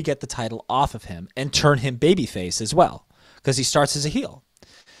how do we get the title off of him and turn him babyface as well? Because he starts as a heel.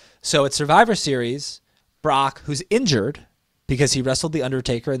 So at Survivor Series, Brock, who's injured because he wrestled The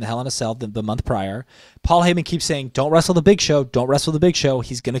Undertaker in the Hell in a Cell the month prior, Paul Heyman keeps saying, don't wrestle the Big Show. Don't wrestle the Big Show.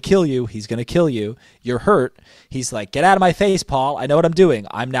 He's going to kill you. He's going to kill you. You're hurt. He's like, get out of my face, Paul. I know what I'm doing.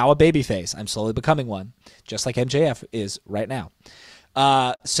 I'm now a babyface. I'm slowly becoming one, just like MJF is right now.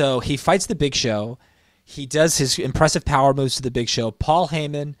 So he fights the Big Show. He does his impressive power moves to the Big Show. Paul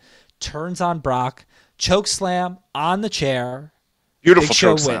Heyman turns on Brock, choke slam on the chair. Beautiful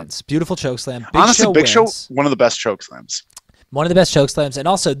choke slam. Beautiful choke slam. Honestly, Big Show, one of the best choke slams. One of the best choke slams. And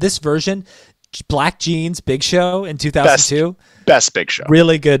also this version, Black Jeans Big Show in 2002. Best Big Show.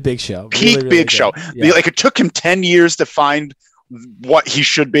 Really good Big Show. Peak really Big good. Show. Yeah. Like it took him 10 years to find what he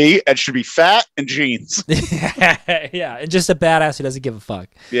should be, and should be fat and jeans. Yeah, and just a badass who doesn't give a fuck.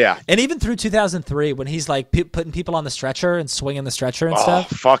 Yeah. And even through 2003 when he's like putting people on the stretcher and swinging the stretcher and stuff.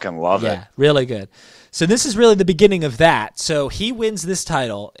 Fucking love it. Yeah, really good. So this is really the beginning of that. So he wins this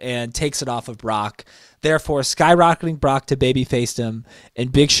title and takes it off of Brock, therefore skyrocketing Brock to babyfacedom,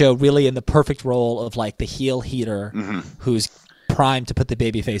 and Big Show really in the perfect role of like the heel heater who's primed to put the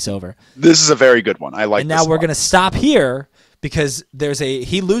babyface over. This is a very good one. I like. And now we're going to stop here because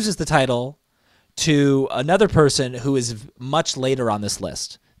he loses the title to another person who is much later on this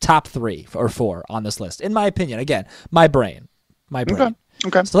list, top 3 or 4 on this list, in my opinion. Again, my brain.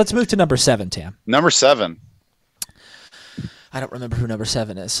 Okay. So let's move to number 7, Tam. Number 7. I don't remember who number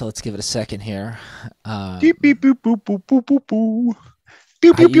 7 is, so let's give it a second here. Beep, beep, boop, boop, boop, boop, boop, boop.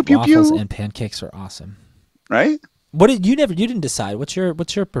 Pew, pew, pew, pew, waffles pew. and pancakes are awesome. Right? What did you didn't decide? What's your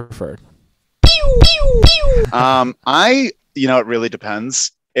preferred? It really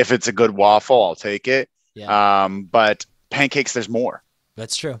depends. If it's a good waffle, I'll take it. Yeah. But pancakes, there's more.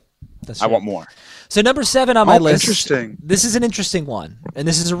 That's true. I want more. So number 7 on my list. Interesting. This is an interesting one, and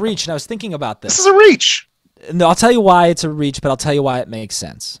this is a reach. And I was thinking about this. This is a reach. And I'll tell you why it's a reach, but I'll tell you why it makes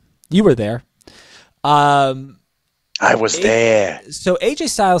sense. You were there. I was there. So AJ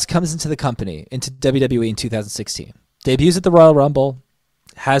Styles comes into the company, into WWE in 2016. Debuts at the Royal Rumble,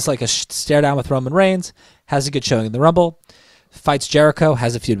 has like a stare down with Roman Reigns, has a good showing in the Rumble, fights Jericho,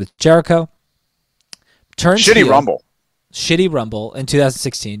 has a feud with Jericho. Turns Shitty heel. Rumble. Shitty Rumble in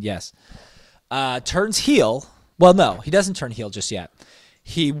 2016, yes. Turns heel. Well, no, he doesn't turn heel just yet.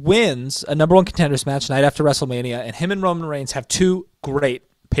 He wins a number 1 contenders match night after WrestleMania, and him and Roman Reigns have 2 great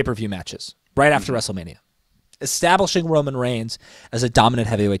pay-per-view matches right after WrestleMania, establishing Roman Reigns as a dominant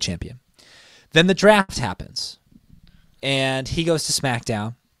heavyweight champion. Then the draft happens, and he goes to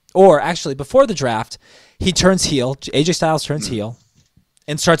SmackDown. Or actually, before the draft, he turns heel. AJ Styles turns heel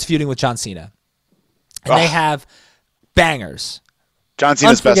and starts feuding with John Cena. And they have bangers. John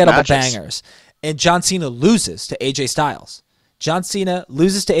Cena's best unforgettable matches. bangers. And John Cena loses to AJ Styles. John Cena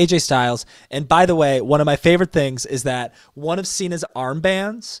loses to AJ Styles. And by the way, one of my favorite things is that one of Cena's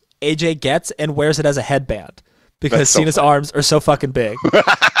armbands AJ gets and wears it as a headband because Cena's arms are so fucking big.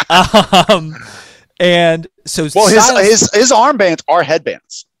 And so his armbands are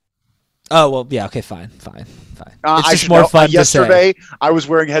headbands. Oh, well, yeah, okay, fine. It's just more fun yesterday, to say. I was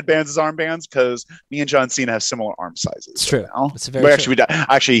wearing headbands as armbands because me and John Cena have similar arm sizes. It's true. It's very true.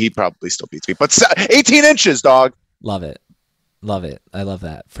 Actually, he probably still beats me, but 18 inches, dog. Love it. I love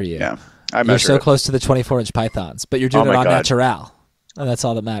that for you. Yeah, you're so close to the 24-inch pythons, but you're doing it on natural, and that's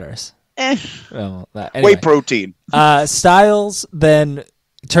all that matters. Well, anyway. Whey protein. Styles then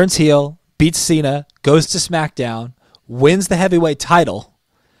turns heel, beats Cena, goes to SmackDown, wins the heavyweight title,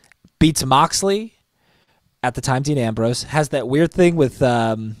 beats Moxley, at the time Dean Ambrose, has that weird thing with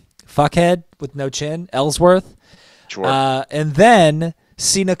fuckhead with no chin, Ellsworth. Sure. And then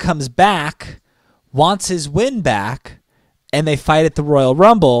Cena comes back, wants his win back, and they fight at the Royal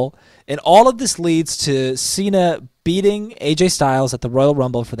Rumble. And all of this leads to Cena beating AJ Styles at the Royal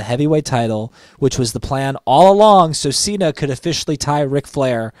Rumble for the heavyweight title, which was the plan all along, so Cena could officially tie Ric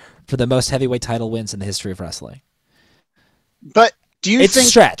Flair for the most heavyweight title wins in the history of wrestling. But do you think... It's a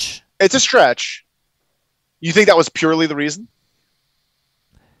stretch. It's a stretch. You think that was purely the reason?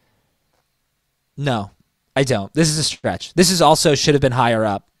 No, I don't. This is a stretch. This is also should have been higher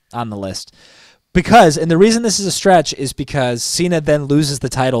up on the list. And the reason this is a stretch is because Cena then loses the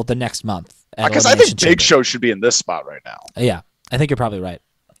title the next month. Because I think Big Show should be in this spot right now. Yeah, I think you're probably right.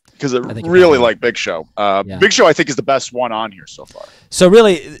 Because I really like Big Show. Big Show, I think, is the best one on here so far. So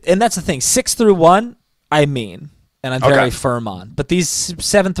really, and that's the thing, 6 through 1, I mean, and I'm very firm on. But these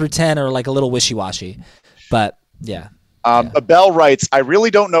 7 through 10 are like a little wishy-washy. But, yeah. Bell writes, I really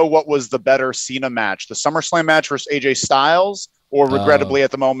don't know what was the better Cena match, the SummerSlam match versus AJ Styles, or regrettably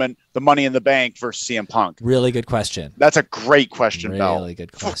at the moment, the Money in the Bank versus CM Punk. Really good question. That's a great question, Bell. Really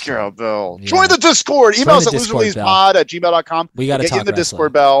good question. Fuck yeah, Bell. Yeah. Join the Discord. Email us at loserleavespod@gmail.com. We got to get you in the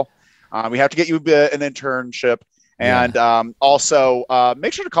Discord, Bell. We have to get you an internship. And also,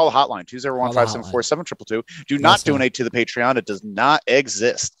 make sure to call the hotline, 201-574-7222. Do not donate to the Patreon. It does not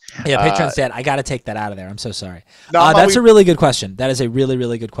exist. Yeah, Patreon's dead. I got to take that out of there. I'm so sorry. That's a really good question. That is a really,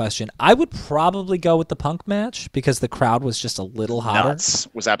 really good question. I would probably go with the Punk match because the crowd was just a little hotter. Nuts.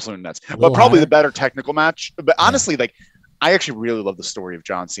 Was absolutely nuts. But probably the better technical match. But honestly, I actually really love the story of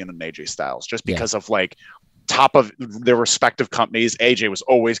John Cena and AJ Styles just because of top of their respective companies. AJ was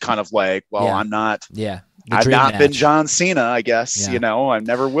always kind of I'm not. Yeah. I've not been John Cena, I guess. I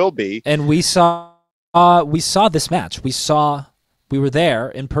never will be. And we saw this match. We were there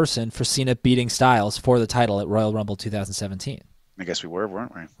in person for Cena beating Styles for the title at Royal Rumble 2017. I guess we were,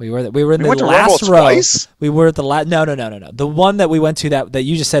 weren't we? We were in the last row. Twice? We were at the last. No. The one that we went to that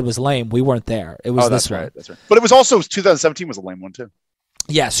you just said was lame. We weren't there. It was this one. That's right. But it was also 2017 was a lame one too.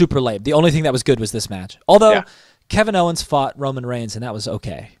 Yeah, super lame. The only thing that was good was this match. Although Kevin Owens fought Roman Reigns, and that was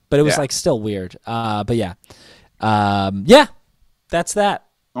okay. But it was still weird. But that's that.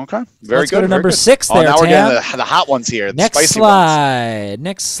 Okay, very Let's good. Go to number 6 there, now we're getting the hot ones here. The spicy ones.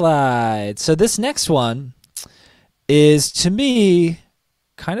 Next slide. So this next one is, to me,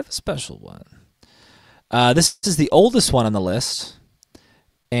 kind of a special one. This is the oldest one on the list.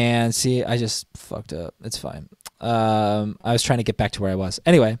 And see, I just fucked up. It's fine. I was trying to get back to where I was.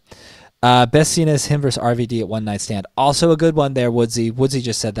 Anyway. Best Cena is him versus RVD at One Night Stand. Also a good one there, Woodsy. Woodsy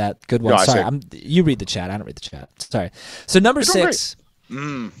just said that. Good one. Sorry, you read the chat. I don't read the chat. Sorry. So number 6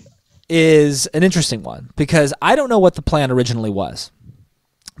 is an interesting one because I don't know what the plan originally was,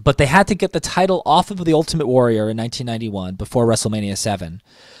 but they had to get the title off of the Ultimate Warrior in 1991 before WrestleMania 7,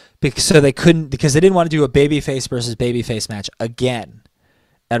 because they didn't want to do a babyface versus babyface match again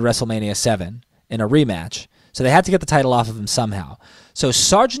at WrestleMania 7 in a rematch. So they had to get the title off of him somehow. So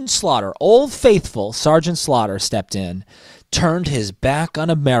Sergeant Slaughter, old faithful Sergeant Slaughter, stepped in, turned his back on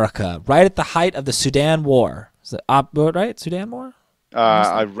America right at the height of the Sudan War. Is that right? Sudan War?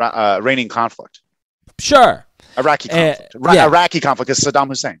 Reigning conflict. Sure. Iraqi conflict. Iraqi conflict is Saddam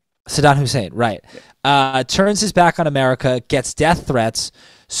Hussein. Saddam Hussein, right. Turns his back on America, gets death threats,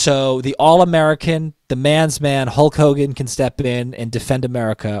 so the All-American, the man's man, Hulk Hogan can step in and defend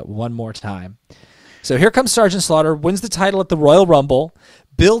America one more time. So here comes Sergeant Slaughter, wins the title at the Royal Rumble,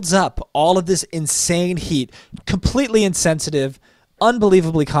 builds up all of this insane heat, completely insensitive,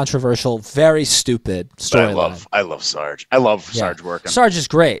 unbelievably controversial, very stupid storyline. I love Sarge. I love Sarge working. Sarge is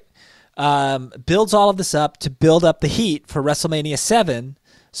great. Builds all of this up to build up the heat for WrestleMania 7,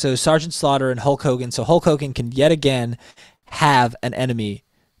 so Sergeant Slaughter and Hulk Hogan, so Hulk Hogan can yet again have an enemy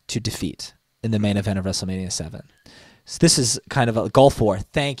to defeat in the main event of WrestleMania 7. So this is kind of a Gulf War.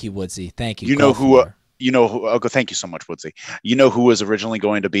 Thank you, Woodsy. Thank you. You know who? Oh, thank you so much, Woodsy. You know who was originally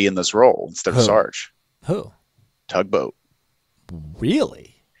going to be in this role instead of Sarge? Who? Tugboat.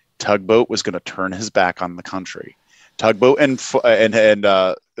 Really? Tugboat was going to turn his back on the country. Tugboat and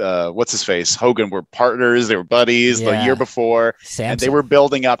what's his face? Hogan were partners. They were buddies the year before, and they were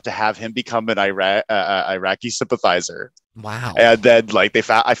building up to have him become an Iraqi sympathizer. Wow. And then like they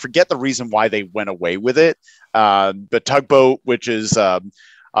found, I forget the reason why they went away with it. The Tugboat, which is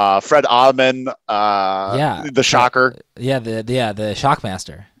Fred Ahman, the Shocker, the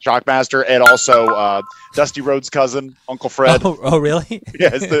Shockmaster, and also Dusty Rhodes' cousin, Uncle Fred. Oh really?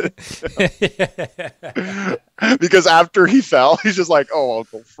 Yes. Because after he fell, he's just like, "Oh,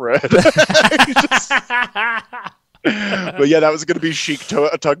 Uncle Fred." But yeah, that was going to be Sheik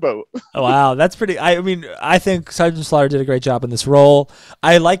Tugboat. Wow, that's pretty. I think Sergeant Slaughter did a great job in this role.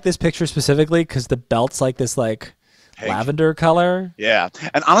 I like this picture specifically because the belt's like this, like lavender color. Yeah,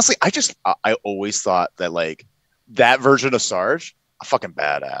 and honestly, I always thought that like that version of Sarge, a fucking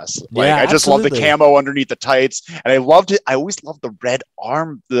badass. Like I just love the camo underneath the tights, and I loved it. I always loved the red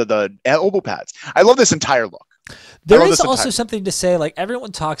arm, the elbow pads. I love this entire look. There is also something to say. Like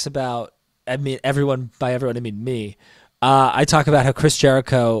everyone talks about. I mean, by everyone, I mean me. I talk about how Chris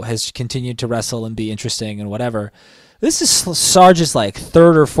Jericho has continued to wrestle and be interesting and whatever. This is Sarge's like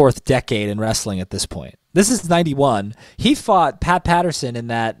third or fourth decade in wrestling at this point. This is 91. He fought Pat Patterson in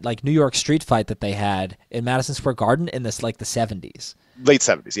that like New York street fight that they had in Madison Square Garden in this like the 70s. Late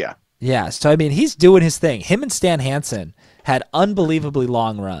 70s, yeah. Yeah, so I mean, he's doing his thing. Him and Stan Hansen had unbelievably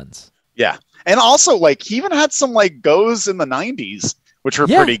long runs. Yeah. And also like he even had some like goes in the 90s. Which were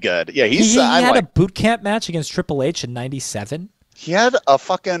pretty good. Yeah, he had a boot camp match against Triple H in '97. He had a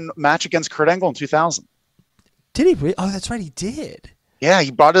fucking match against Kurt Angle in 2000. Did he? Oh, that's right, he did. Yeah,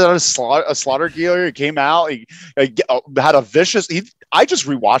 he brought it out of slaughter gear. He came out. He had a vicious. I just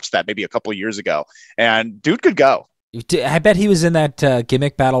rewatched that maybe a couple of years ago, and dude could go. I bet he was in that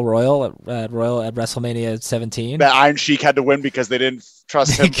gimmick battle royal at WrestleMania 17. That Iron Sheik had to win because they didn't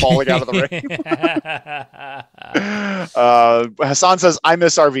trust him falling out of the ring. Hassan says, "I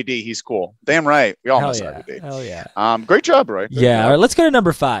miss RVD. He's cool." Damn right, we all miss RVD. Hell yeah. Great job, Roy. All right, let's go to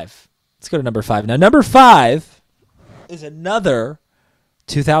number 5. Now, number 5 is another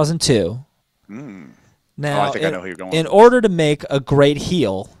 2002. Now, I think I know who you're going. In order to make a great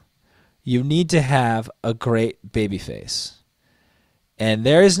heel, you need to have a great babyface. And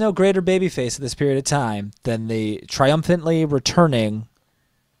there is no greater babyface at this period of time than the triumphantly returning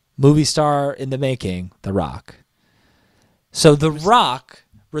movie star in the making, The Rock. So The Rock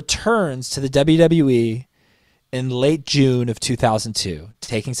returns to the WWE in late June of 2002,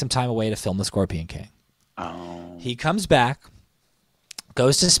 taking some time away to film The Scorpion King. Oh. He comes back,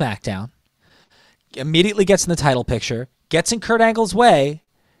 goes to SmackDown, immediately gets in the title picture, gets in Kurt Angle's way,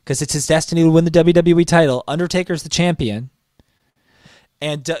 because it's his destiny to win the WWE title. Undertaker's the champion.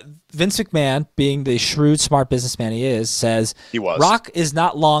 And Vince McMahon, being the shrewd, smart businessman he is, says, Rock is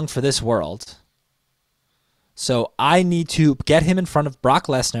not long for this world. So I need to get him in front of Brock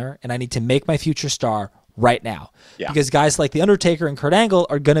Lesnar, and I need to make my future star right now. Yeah. Because guys like The Undertaker and Kurt Angle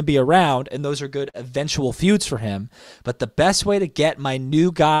are going to be around, and those are good eventual feuds for him. But the best way to get my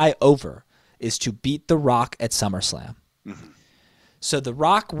new guy over is to beat The Rock at SummerSlam. Mm-hmm. So The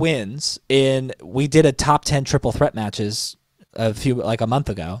Rock wins we did a top 10 triple threat matches a month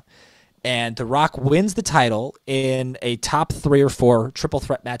ago, and The Rock wins the title in a top 3 or 4 triple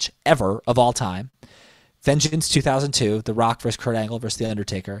threat match ever of all time. Vengeance 2002, The Rock versus Kurt Angle versus The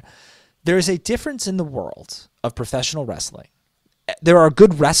Undertaker. There is a difference in the world of professional wrestling. There are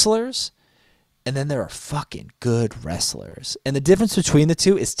good wrestlers, and then there are fucking good wrestlers. And the difference between the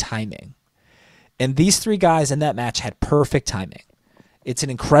two is timing. And these 3 guys in that match had perfect timing. It's an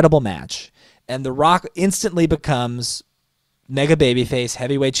incredible match. And The Rock instantly becomes mega babyface,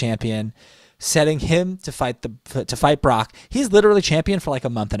 heavyweight champion, setting him to fight Brock. He's literally champion for like a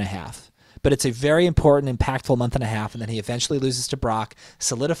month and a half. But it's a very important, impactful month and a half, and then he eventually loses to Brock,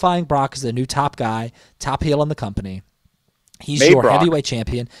 solidifying Brock as the new top guy, top heel in the company. He's your heavyweight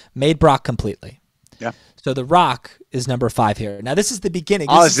champion, made Brock completely. Yeah. So The Rock is number 5 here. Now this is the beginning.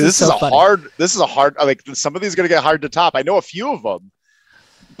 Honestly, this is a hard. Like some of these are going to get hard to top. I know a few of them,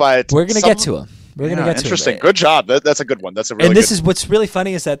 but we're going to get to them. We're going to get to them. Interesting. Good job. That's a good one. That's a really. And this is what's really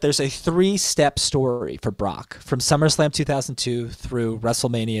funny is that there's a 3-step story for Brock from SummerSlam 2002 through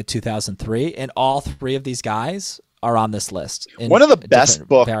WrestleMania 2003, and all 3 of these guys are on this list. One of the best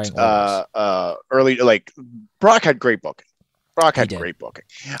booked early. Like Brock had great booking. Great booking.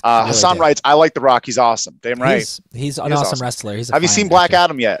 Hassan writes, "I like The Rock. He's awesome. Damn right. He's an awesome wrestler. Have you seen Black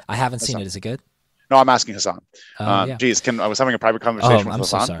Adam yet? I haven't seen it. Is it good? No, I'm asking Hassan. Yeah. Geez, I was having a private conversation with I'm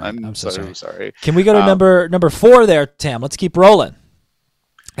Hassan. so sorry. I'm so sorry. Can we go to number 4 there, Tam? Let's keep rolling.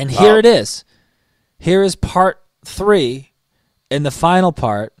 And here it is. Here is part 3 in the final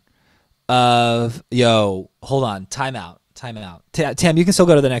part of hold on. Time out. Tam, you can still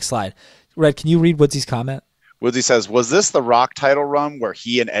go to the next slide. Red, can you read Woodsy's comment? Woodsy says, was this the Rock title run where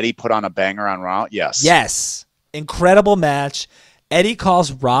he and Eddie put on a banger on Raw? Yes. Yes. Incredible match. Eddie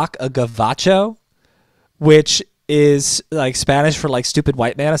calls Rock a gavacho, which is like Spanish for like stupid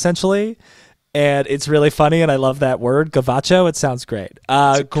white man, essentially. And it's really funny, and I love that word, gavacho. It sounds great.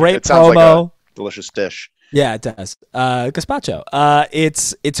 Great it sounds promo. like a delicious dish. Yeah, it does. Gazpacho.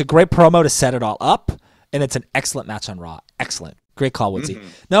 It's a great promo to set it all up, and it's an excellent match on Raw. Excellent. Great call, Woodsy. Mm-hmm.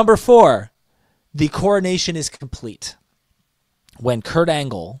 Number 4, the coronation is complete when Kurt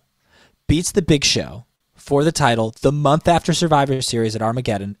Angle beats the Big Show for the title the month after Survivor Series at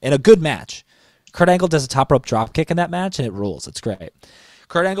Armageddon in a good match. Kurt Angle does a top rope dropkick in that match, and it rules. It's great.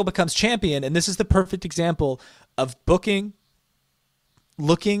 Kurt Angle becomes champion, and this is the perfect example of booking,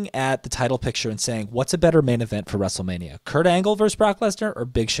 looking at the title picture and saying, what's a better main event for WrestleMania? Kurt Angle versus Brock Lesnar or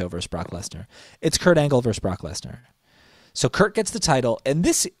Big Show versus Brock Lesnar? It's Kurt Angle versus Brock Lesnar. So Kurt gets the title, and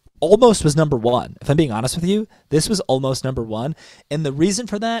this almost was number 1. If I'm being honest with you, this was almost number 1. And the reason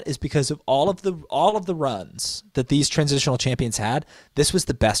for that is because of all of the runs that these transitional champions had. This was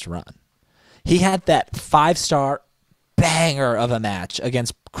the best run. He had that 5-star banger of a match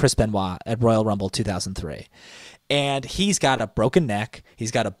against Chris Benoit at Royal Rumble 2003. And he's got a broken neck,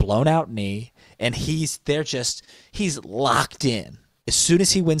 he's got a blown out knee, and he's locked in. As soon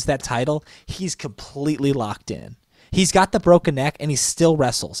as he wins that title, he's completely locked in. He's got the broken neck, and he still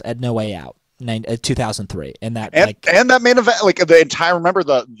wrestles at No Way Out, 2003. And that main event, like the entire, remember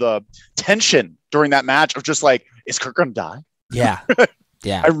the tension during that match of just like, is Kurt gonna die? Yeah,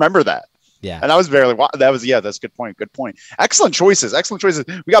 yeah. I remember that. Yeah. And that's a good point. Good point. Excellent choices.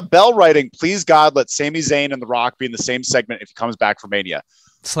 We got Bell writing, please God, let Sami Zayn and The Rock be in the same segment if he comes back for Mania.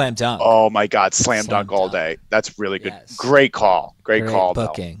 Slam dunk. Oh my God. Slam dunk all day. That's really good. Yes. Great call. Great call.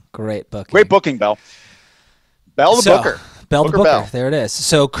 Booking. Bell. Great booking. Great booking, Bell. Bell the Booker. Bell the Booker. There it is.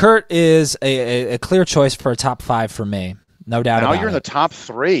 So Kurt is a clear choice for a top 5 for me. No doubt about it. Now you're in the top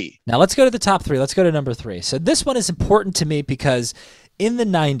 3. Now let's go to the top 3. Let's go to number 3. So this one is important to me because in the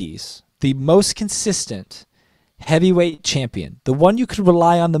 90s, the most consistent heavyweight champion, the one you could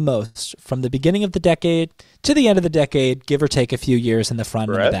rely on the most from the beginning of the decade to the end of the decade, give or take a few years in the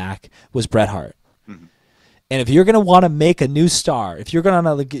front and the back, was Bret Hart. Mm-hmm. And if you're going to want to make a new star, if you're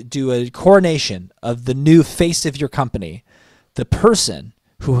going to do a coronation of the new face of your company, the person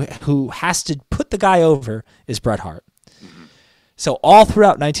who has to put the guy over is Bret Hart. Mm-hmm. So all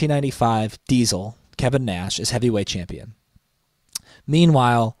throughout 1995, Diesel, Kevin Nash, is heavyweight champion.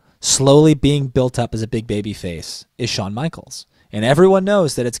 Meanwhile, slowly being built up as a big baby face is Shawn Michaels. And everyone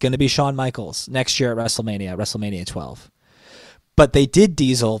knows that it's going to be Shawn Michaels next year at WrestleMania 12. But they did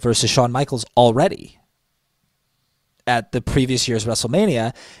Diesel versus Shawn Michaels already at the previous year's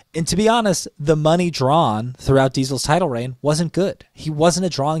WrestleMania. And to be honest, the money drawn throughout Diesel's title reign wasn't good. He wasn't a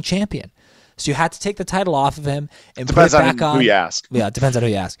drawing champion. So you had to take the title off of him and put it back on. Who you ask. Yeah, it depends on who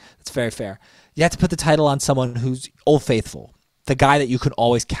you ask. That's very fair. You have to put the title on someone who's Old Faithful. The guy that you can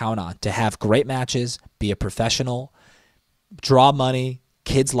always count on to have great matches, be a professional, draw money,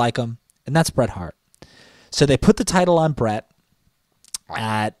 kids like him, and that's Bret Hart. So they put the title on Bret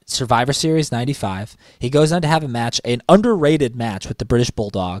at Survivor Series 95. He goes on to have a match, an underrated match with the British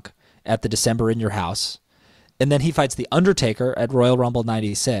Bulldog at the December In Your House. And then he fights The Undertaker at Royal Rumble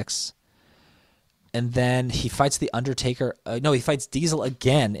 96. And then he fights The Undertaker. He fights Diesel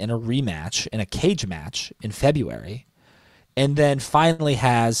again in a rematch, in a cage match in February. And then finally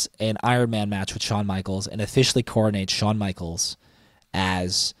has an Iron Man match with Shawn Michaels and officially coronates Shawn Michaels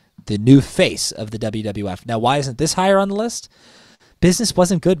as the new face of the WWF. Now, why isn't this higher on the list? Business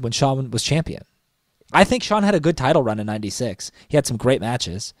wasn't good when Shawn was champion. I think Shawn had a good title run in 96. He had some great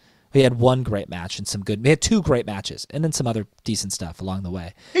matches. He had one great match and he had 2 great matches and then some other decent stuff along the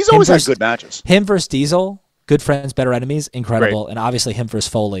way. He's always had good matches. Him versus Diesel, good friends, better enemies, incredible. Great. And obviously him versus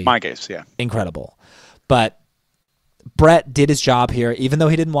Foley. My case, yeah. Incredible. But Bret did his job here, even though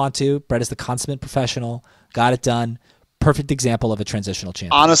he didn't want to. Bret is the consummate professional, got it done. Perfect example of a transitional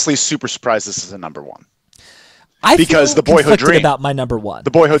champion. Honestly, super surprised this is a number 1. Because the boyhood dream about my number 1.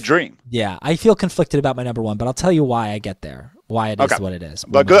 The boyhood dream. Yeah, I feel conflicted about my number 1, but I'll tell you why I get there. Why it is what it is.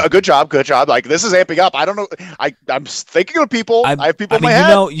 But good job. Like, this is amping up. I don't know. I'm thinking of people. I have people in my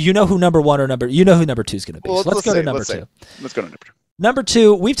head. You know who number 1 or number 2 is going to be. Well, so let's go to number 2. Let's go to number 2. Number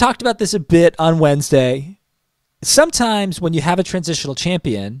 2, we've talked about this a bit on Wednesday. Sometimes when you have a transitional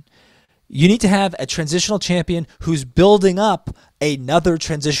champion, You need to have a transitional champion who's building up another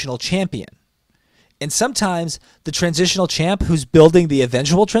transitional champion. And sometimes the transitional champ who's building the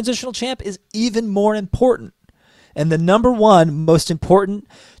eventual transitional champ is even more important. And the number one most important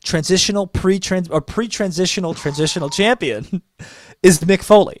transitional pre-transitional transitional champion is Mick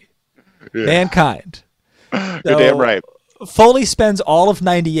Foley. Yeah. Mankind. You're damn right. Foley spends all of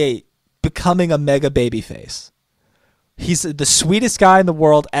 98 becoming a mega babyface. He's the sweetest guy in the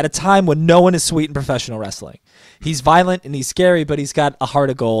world at a time when no one is sweet in professional wrestling. He's violent and he's scary, but he's got a heart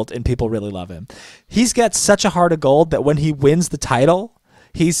of gold and people really love him. He's got such a heart of gold that when he wins the title,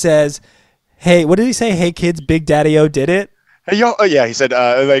 he says, hey, what did he say? Hey, kids, Big Daddy-O did it? Hey, yo, yeah, he said,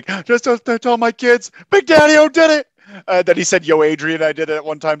 just tell my kids, Big Daddy-O did it. Then he said, yo, Adrian, I did it at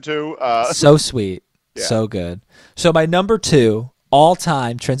one time too. So sweet. Yeah. So good. So my number 2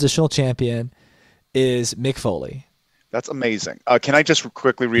 all-time transitional champion is Mick Foley. That's amazing. Can I just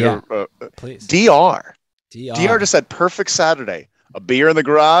quickly read please. DR just said, perfect Saturday. A beer in the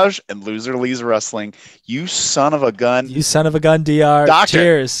garage and loser leaves wrestling. You son of a gun. You son of a gun, DR. Doctor.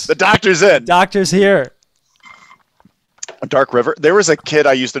 Cheers. The doctor's in. Doctor's here. Dark River. There was a kid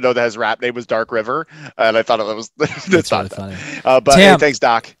I used to know that his rap name was Dark River, and I thought it was that's really funny. But Tam, hey, thanks,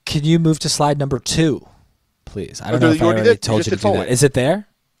 Doc. Can you move to slide number 2, please? I don't know if I already told you to do that. Is it there?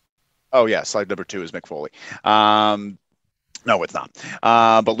 Oh yeah, slide number 2 is Mick Foley. No, it's not.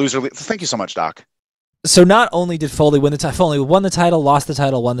 But loser. Thank you so much, Doc. So not only did Foley win the title, Foley won the title, lost the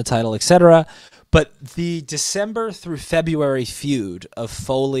title, won the title, etc. But the December through February feud of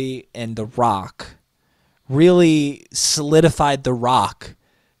Foley and The Rock really solidified The Rock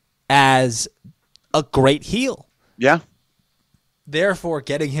as a great heel. Yeah. Therefore,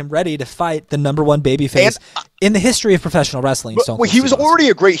 getting him ready to fight the number one babyface in the history of professional wrestling. He was already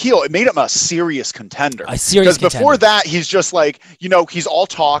a great heel. It made him a serious contender. Because before that, he's just like, he's all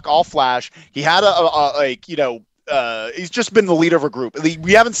talk, all flash. He had he's just been the leader of a group.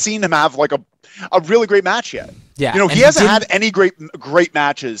 We haven't seen him have like a really great match yet. Yeah. He hasn't had any great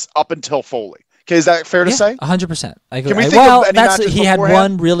matches up until Foley. Okay, is that fair to say? 100%. Can we think of any matches he had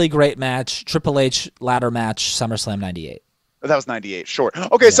beforehand? one really great match, Triple H ladder match, SummerSlam 98. That was 98, sure.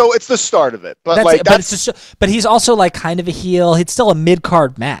 Okay, so it's the start of it. But but he's also like kind of a heel. It's still a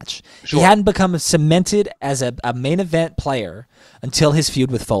mid-card match. Sure. He hadn't become cemented as a main event player until his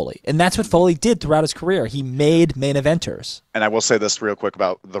feud with Foley. And that's what Foley did throughout his career. He made main eventers. And I will say this real quick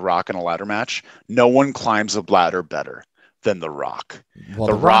about The Rock in a ladder match. No one climbs a ladder better than The Rock. Well,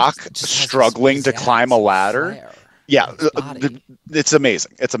 The Rock struggling to climb a ladder. Flair. Yeah, it's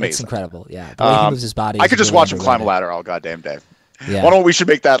amazing. It's amazing. It's incredible. Yeah, the way he moves his body. I could just watch him climb a ladder all goddamn day. Yeah. Why don't we should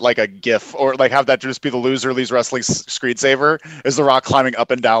make that like a GIF or like have that just be the loser leaves wrestling screensaver? Is The Rock climbing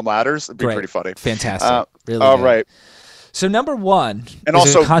up and down ladders? It'd be pretty funny. Fantastic. Really. All right. So number 1, and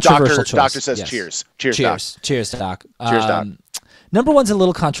also controversial Doctor says yes. cheers, Doc. Cheers, Doc. Doc. Number 1's a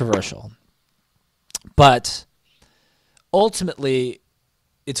little controversial, but ultimately,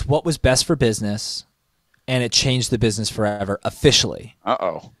 it's what was best for business. And it changed the business forever, officially.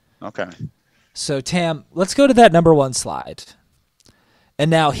 Uh-oh. Okay. So, Tam, let's go to that number 1 slide.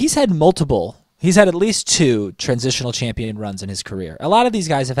 And now he's had at least 2 transitional champion runs in his career. A lot of these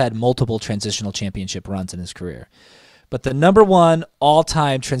guys have had multiple transitional championship runs in his career. But the number 1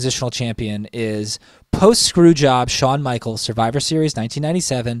 all-time transitional champion is post-Screwjob Shawn Michaels, Survivor Series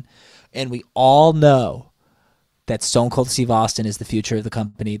 1997. And we all know that Stone Cold Steve Austin is the future of the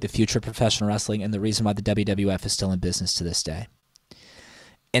company, the future of professional wrestling, and the reason why the WWF is still in business to this day.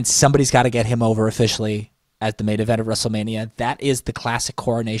 And somebody's got to get him over officially at the main event of WrestleMania. That is the classic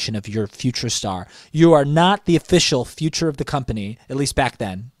coronation of your future star. You are not the official future of the company, at least back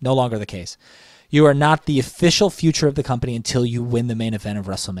then, no longer the case. You are not the official future of the company until you win the main event of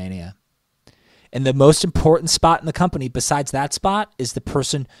WrestleMania. And the most important spot in the company besides that spot is the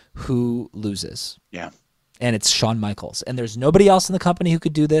person who loses. Yeah. And it's Shawn Michaels. And there's nobody else in the company who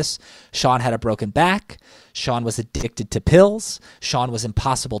could do this. Shawn had a broken back. Shawn was addicted to pills. Shawn was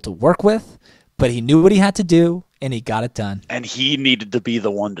impossible to work with. But he knew what he had to do, and he got it done. And he needed to be the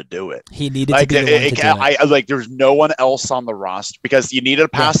one to do it. He needed to be the one to do it. There's no one else on the roster because you needed to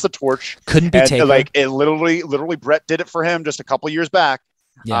pass the torch. Couldn't be taken. It literally, Brett did it for him just a couple years back.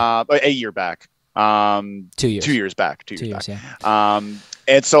 Yeah. A year back. 2 years. 2 years back. 2 years, back. Yeah.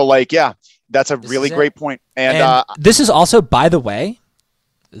 And so, that's a really great point. And this is also, by the way,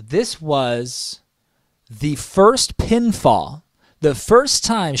 this was the first pinfall, the first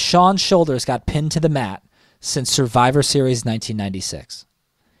time Shawn's shoulders got pinned to the mat since Survivor Series 1996.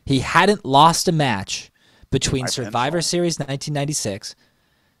 He hadn't lost a match between Survivor Series 1996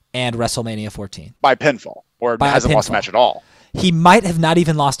 and WrestleMania 14. By pinfall, or hasn't lost a match at all. He might have not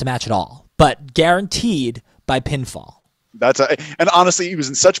even lost a match at all. but guaranteed by pinfall. And honestly, he was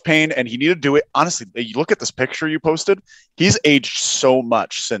in such pain and he needed to do it. Honestly, you look at this picture you posted, he's aged so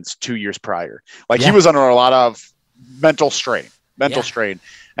much since 2 years prior. Like he was under a lot of mental strain.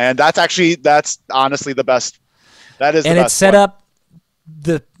 And that's honestly the best. That is, and it's set up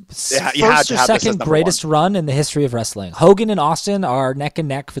the first or second greatest run in the history of wrestling. Hogan and Austin are neck and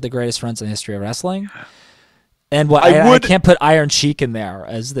neck for the greatest runs in the history of wrestling. And I can't put Iron Sheik in there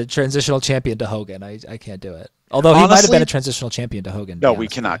as the transitional champion to Hogan. I can't do it. Although he might have been a transitional champion to Hogan. No, we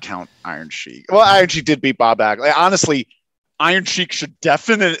cannot count Iron Sheik. Well, Iron Sheik did beat Bob Backlund. Honestly, Iron Sheik should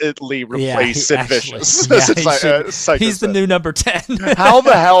definitely replace Sid Vicious. He's the new number 10. How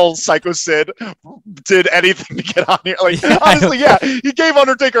the hell Psycho Sid did anything to get on here? Like, honestly, he gave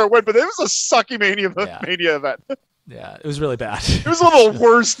Undertaker a win, but it was a sucky Mania event. Yeah, it was really bad. It was one of the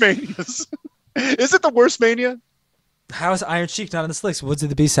worst Manias. Is it the worst Mania? How is Iron Sheik not on this list? Woodsy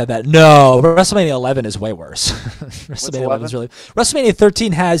the Beast said that. No, WrestleMania 11 is way worse. WrestleMania 11 is really. WrestleMania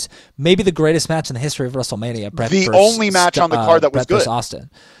 13 has maybe the greatest match in the history of WrestleMania. The only match on the card that was good.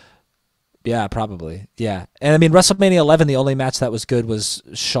 Austin. Yeah, probably. Yeah, and I mean WrestleMania 11, the only match that was good was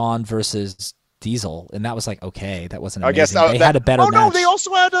Shawn versus Diesel, and that was like okay. That wasn't amazing. I guess they had a better match. Oh no, they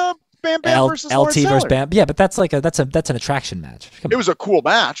also had Bam Bam versus LT versus Bam. Yeah, but that's like that's an attraction match. It was a cool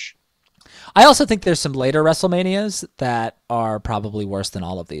match. I also think there's some later WrestleManias that are probably worse than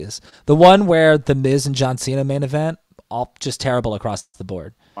all of these. The one where The Miz and John Cena main event, all just terrible across the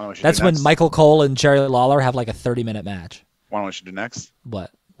board. That's when Michael Cole and Jerry Lawler have like a 30-minute match. Why don't we do next?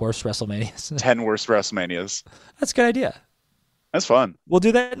 What? Worst WrestleManias? 10 worst WrestleManias. That's a good idea. That's fun. We'll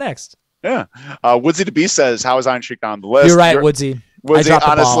do that next. Yeah. Woodsy the Beast says, how is Iron Sheik on the list? You're right, Woodsy. I dropped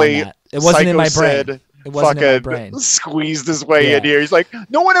the ball on that. It wasn't in my brain. It wasn't in my brain. Squeezed his way in here. He's like,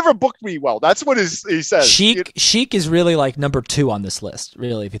 no one ever booked me well. That's what he says. Sheik is really like number 2 on this list,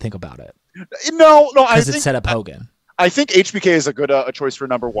 really, if you think about it. No, because it set up Hogan. I think HBK is a good a choice for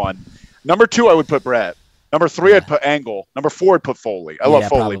number 1. Number 2, I would put Brett. Number 3, I'd put Angle. Number 4, I'd put Foley. I love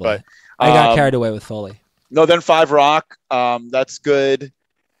Foley, probably. but I got carried away with Foley. No, then 5 Rock. That's good.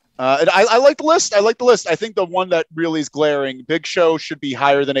 And I like the list. I think the one that really is glaring, Big Show should be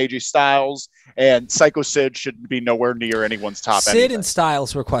higher than AJ Styles, and Psycho Sid should be nowhere near anyone's top. Sid and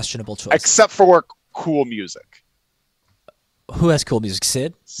Styles were questionable choices. Except for cool music. Who has cool music?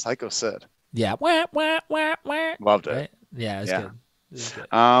 Sid? Psycho Sid. Yeah. Wah, wah, wah, wah. Loved it. Right? Yeah, it was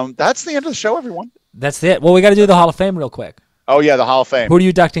good. That's the end of the show, everyone. That's it. Well, we got to do the Hall of Fame real quick. Oh, yeah, the Hall of Fame. Who are you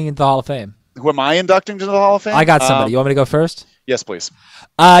inducting into the Hall of Fame? Who am I inducting to the Hall of Fame? I got somebody. You want me to go first? Yes, please.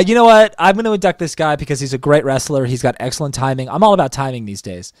 You know what? I'm going to induct this guy because he's a great wrestler. He's got excellent timing. I'm all about timing these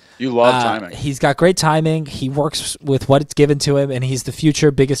days. You love timing. He's got great timing. He works with what it's given to him, and he's the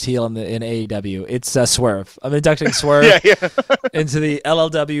future biggest heel in AEW. It's Swerve. I'm inducting Swerve into the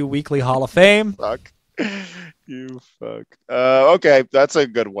LLW Weekly Hall of Fame. Fuck. You fuck. Okay, that's a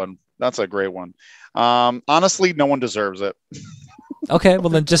good one. That's a great one. Honestly, no one deserves it. Okay, well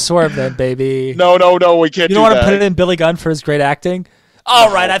then just Swerve then, baby. No, we can't do that. You don't want to put it in Billy Gunn for his great acting?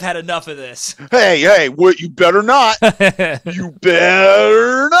 All right, I've had enough of this. Hey, what? You better not. You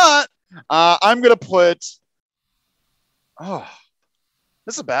better not. I'm going to put... Oh,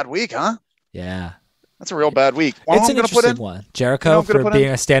 this is a bad week, huh? Yeah. That's a real bad week. It's an interesting one. Jericho for being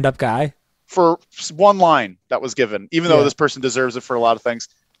a stand-up guy. For one line that was given, even though this person deserves it for a lot of things.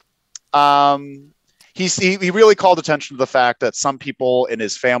 He really called attention to the fact that some people in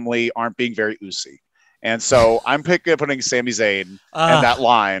his family aren't being very oozy. And so I'm putting Sami Zayn and that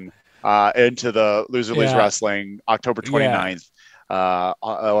line into the Loser Leaves Wrestling October 29th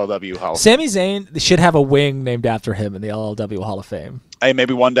LLW Hall of Fame. Sami Zayn should have a wing named after him in the LLW Hall of Fame. Hey,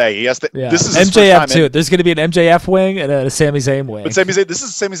 maybe one day. He has to. Yeah. This is MJF too. There's going to be an MJF wing and a Sami Zayn wing. But this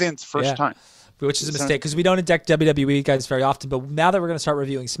is Sami Zayn's first time. Which is a mistake because we don't induct WWE guys very often. But now that we're going to start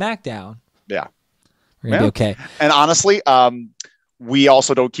reviewing SmackDown, we're going to be okay. And honestly, we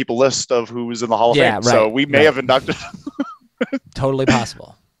also don't keep a list of who's in the Hall of Fame. Right, so we may have inducted. Totally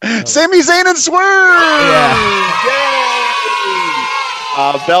possible. Sami Zayn and Swerve! Yay!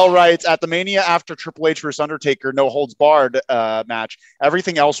 Bell writes, at the Mania after Triple H versus Undertaker no holds barred match,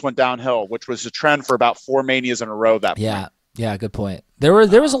 everything else went downhill, which was a trend for about 4 Manias in a row that point. Yeah, good point. There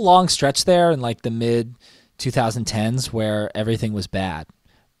was a long stretch there in like the mid 2010s where everything was bad.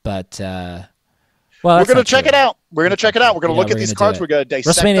 But we're going to check it out. We're going to look at these cards. We're going to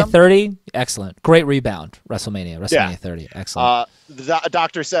dissect WrestleMania them. 30, excellent. Great rebound. WrestleMania 30, excellent. The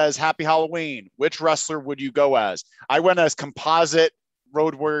doctor says, happy Halloween. Which wrestler would you go as? I went as Composite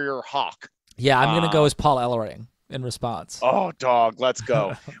Road Warrior Hawk. Yeah, I'm going to go as Paul Ellering. in response. Oh, dog, let's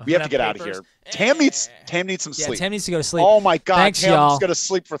go. We have to get out of here. Tam needs some Yeah, sleep. Tam needs to go to sleep. Oh my God, Thanks, Tam's y'all. gonna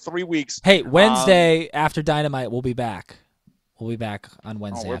sleep for 3 weeks. Hey, Wednesday after Dynamite, we'll be back. We'll be back on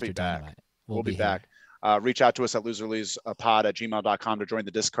Wednesday we'll after be back. Dynamite. We'll be here. back. Reach out to us at loserleespod@gmail.com to join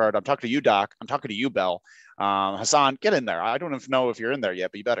the Discord. I'm talking to you, Doc. I'm talking to you, Bell. Hassan, get in there. I don't even know if you're in there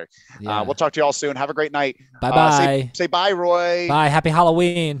yet, but you better. Yeah. We'll talk to you all soon. Have a great night. Bye-bye. Say bye, Roy. Bye. Happy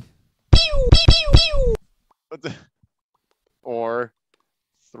Halloween. 4,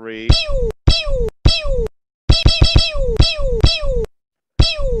 3.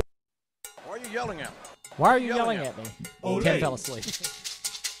 Why are you yelling at me? Why are you yelling at me? Olay. Tim fell asleep.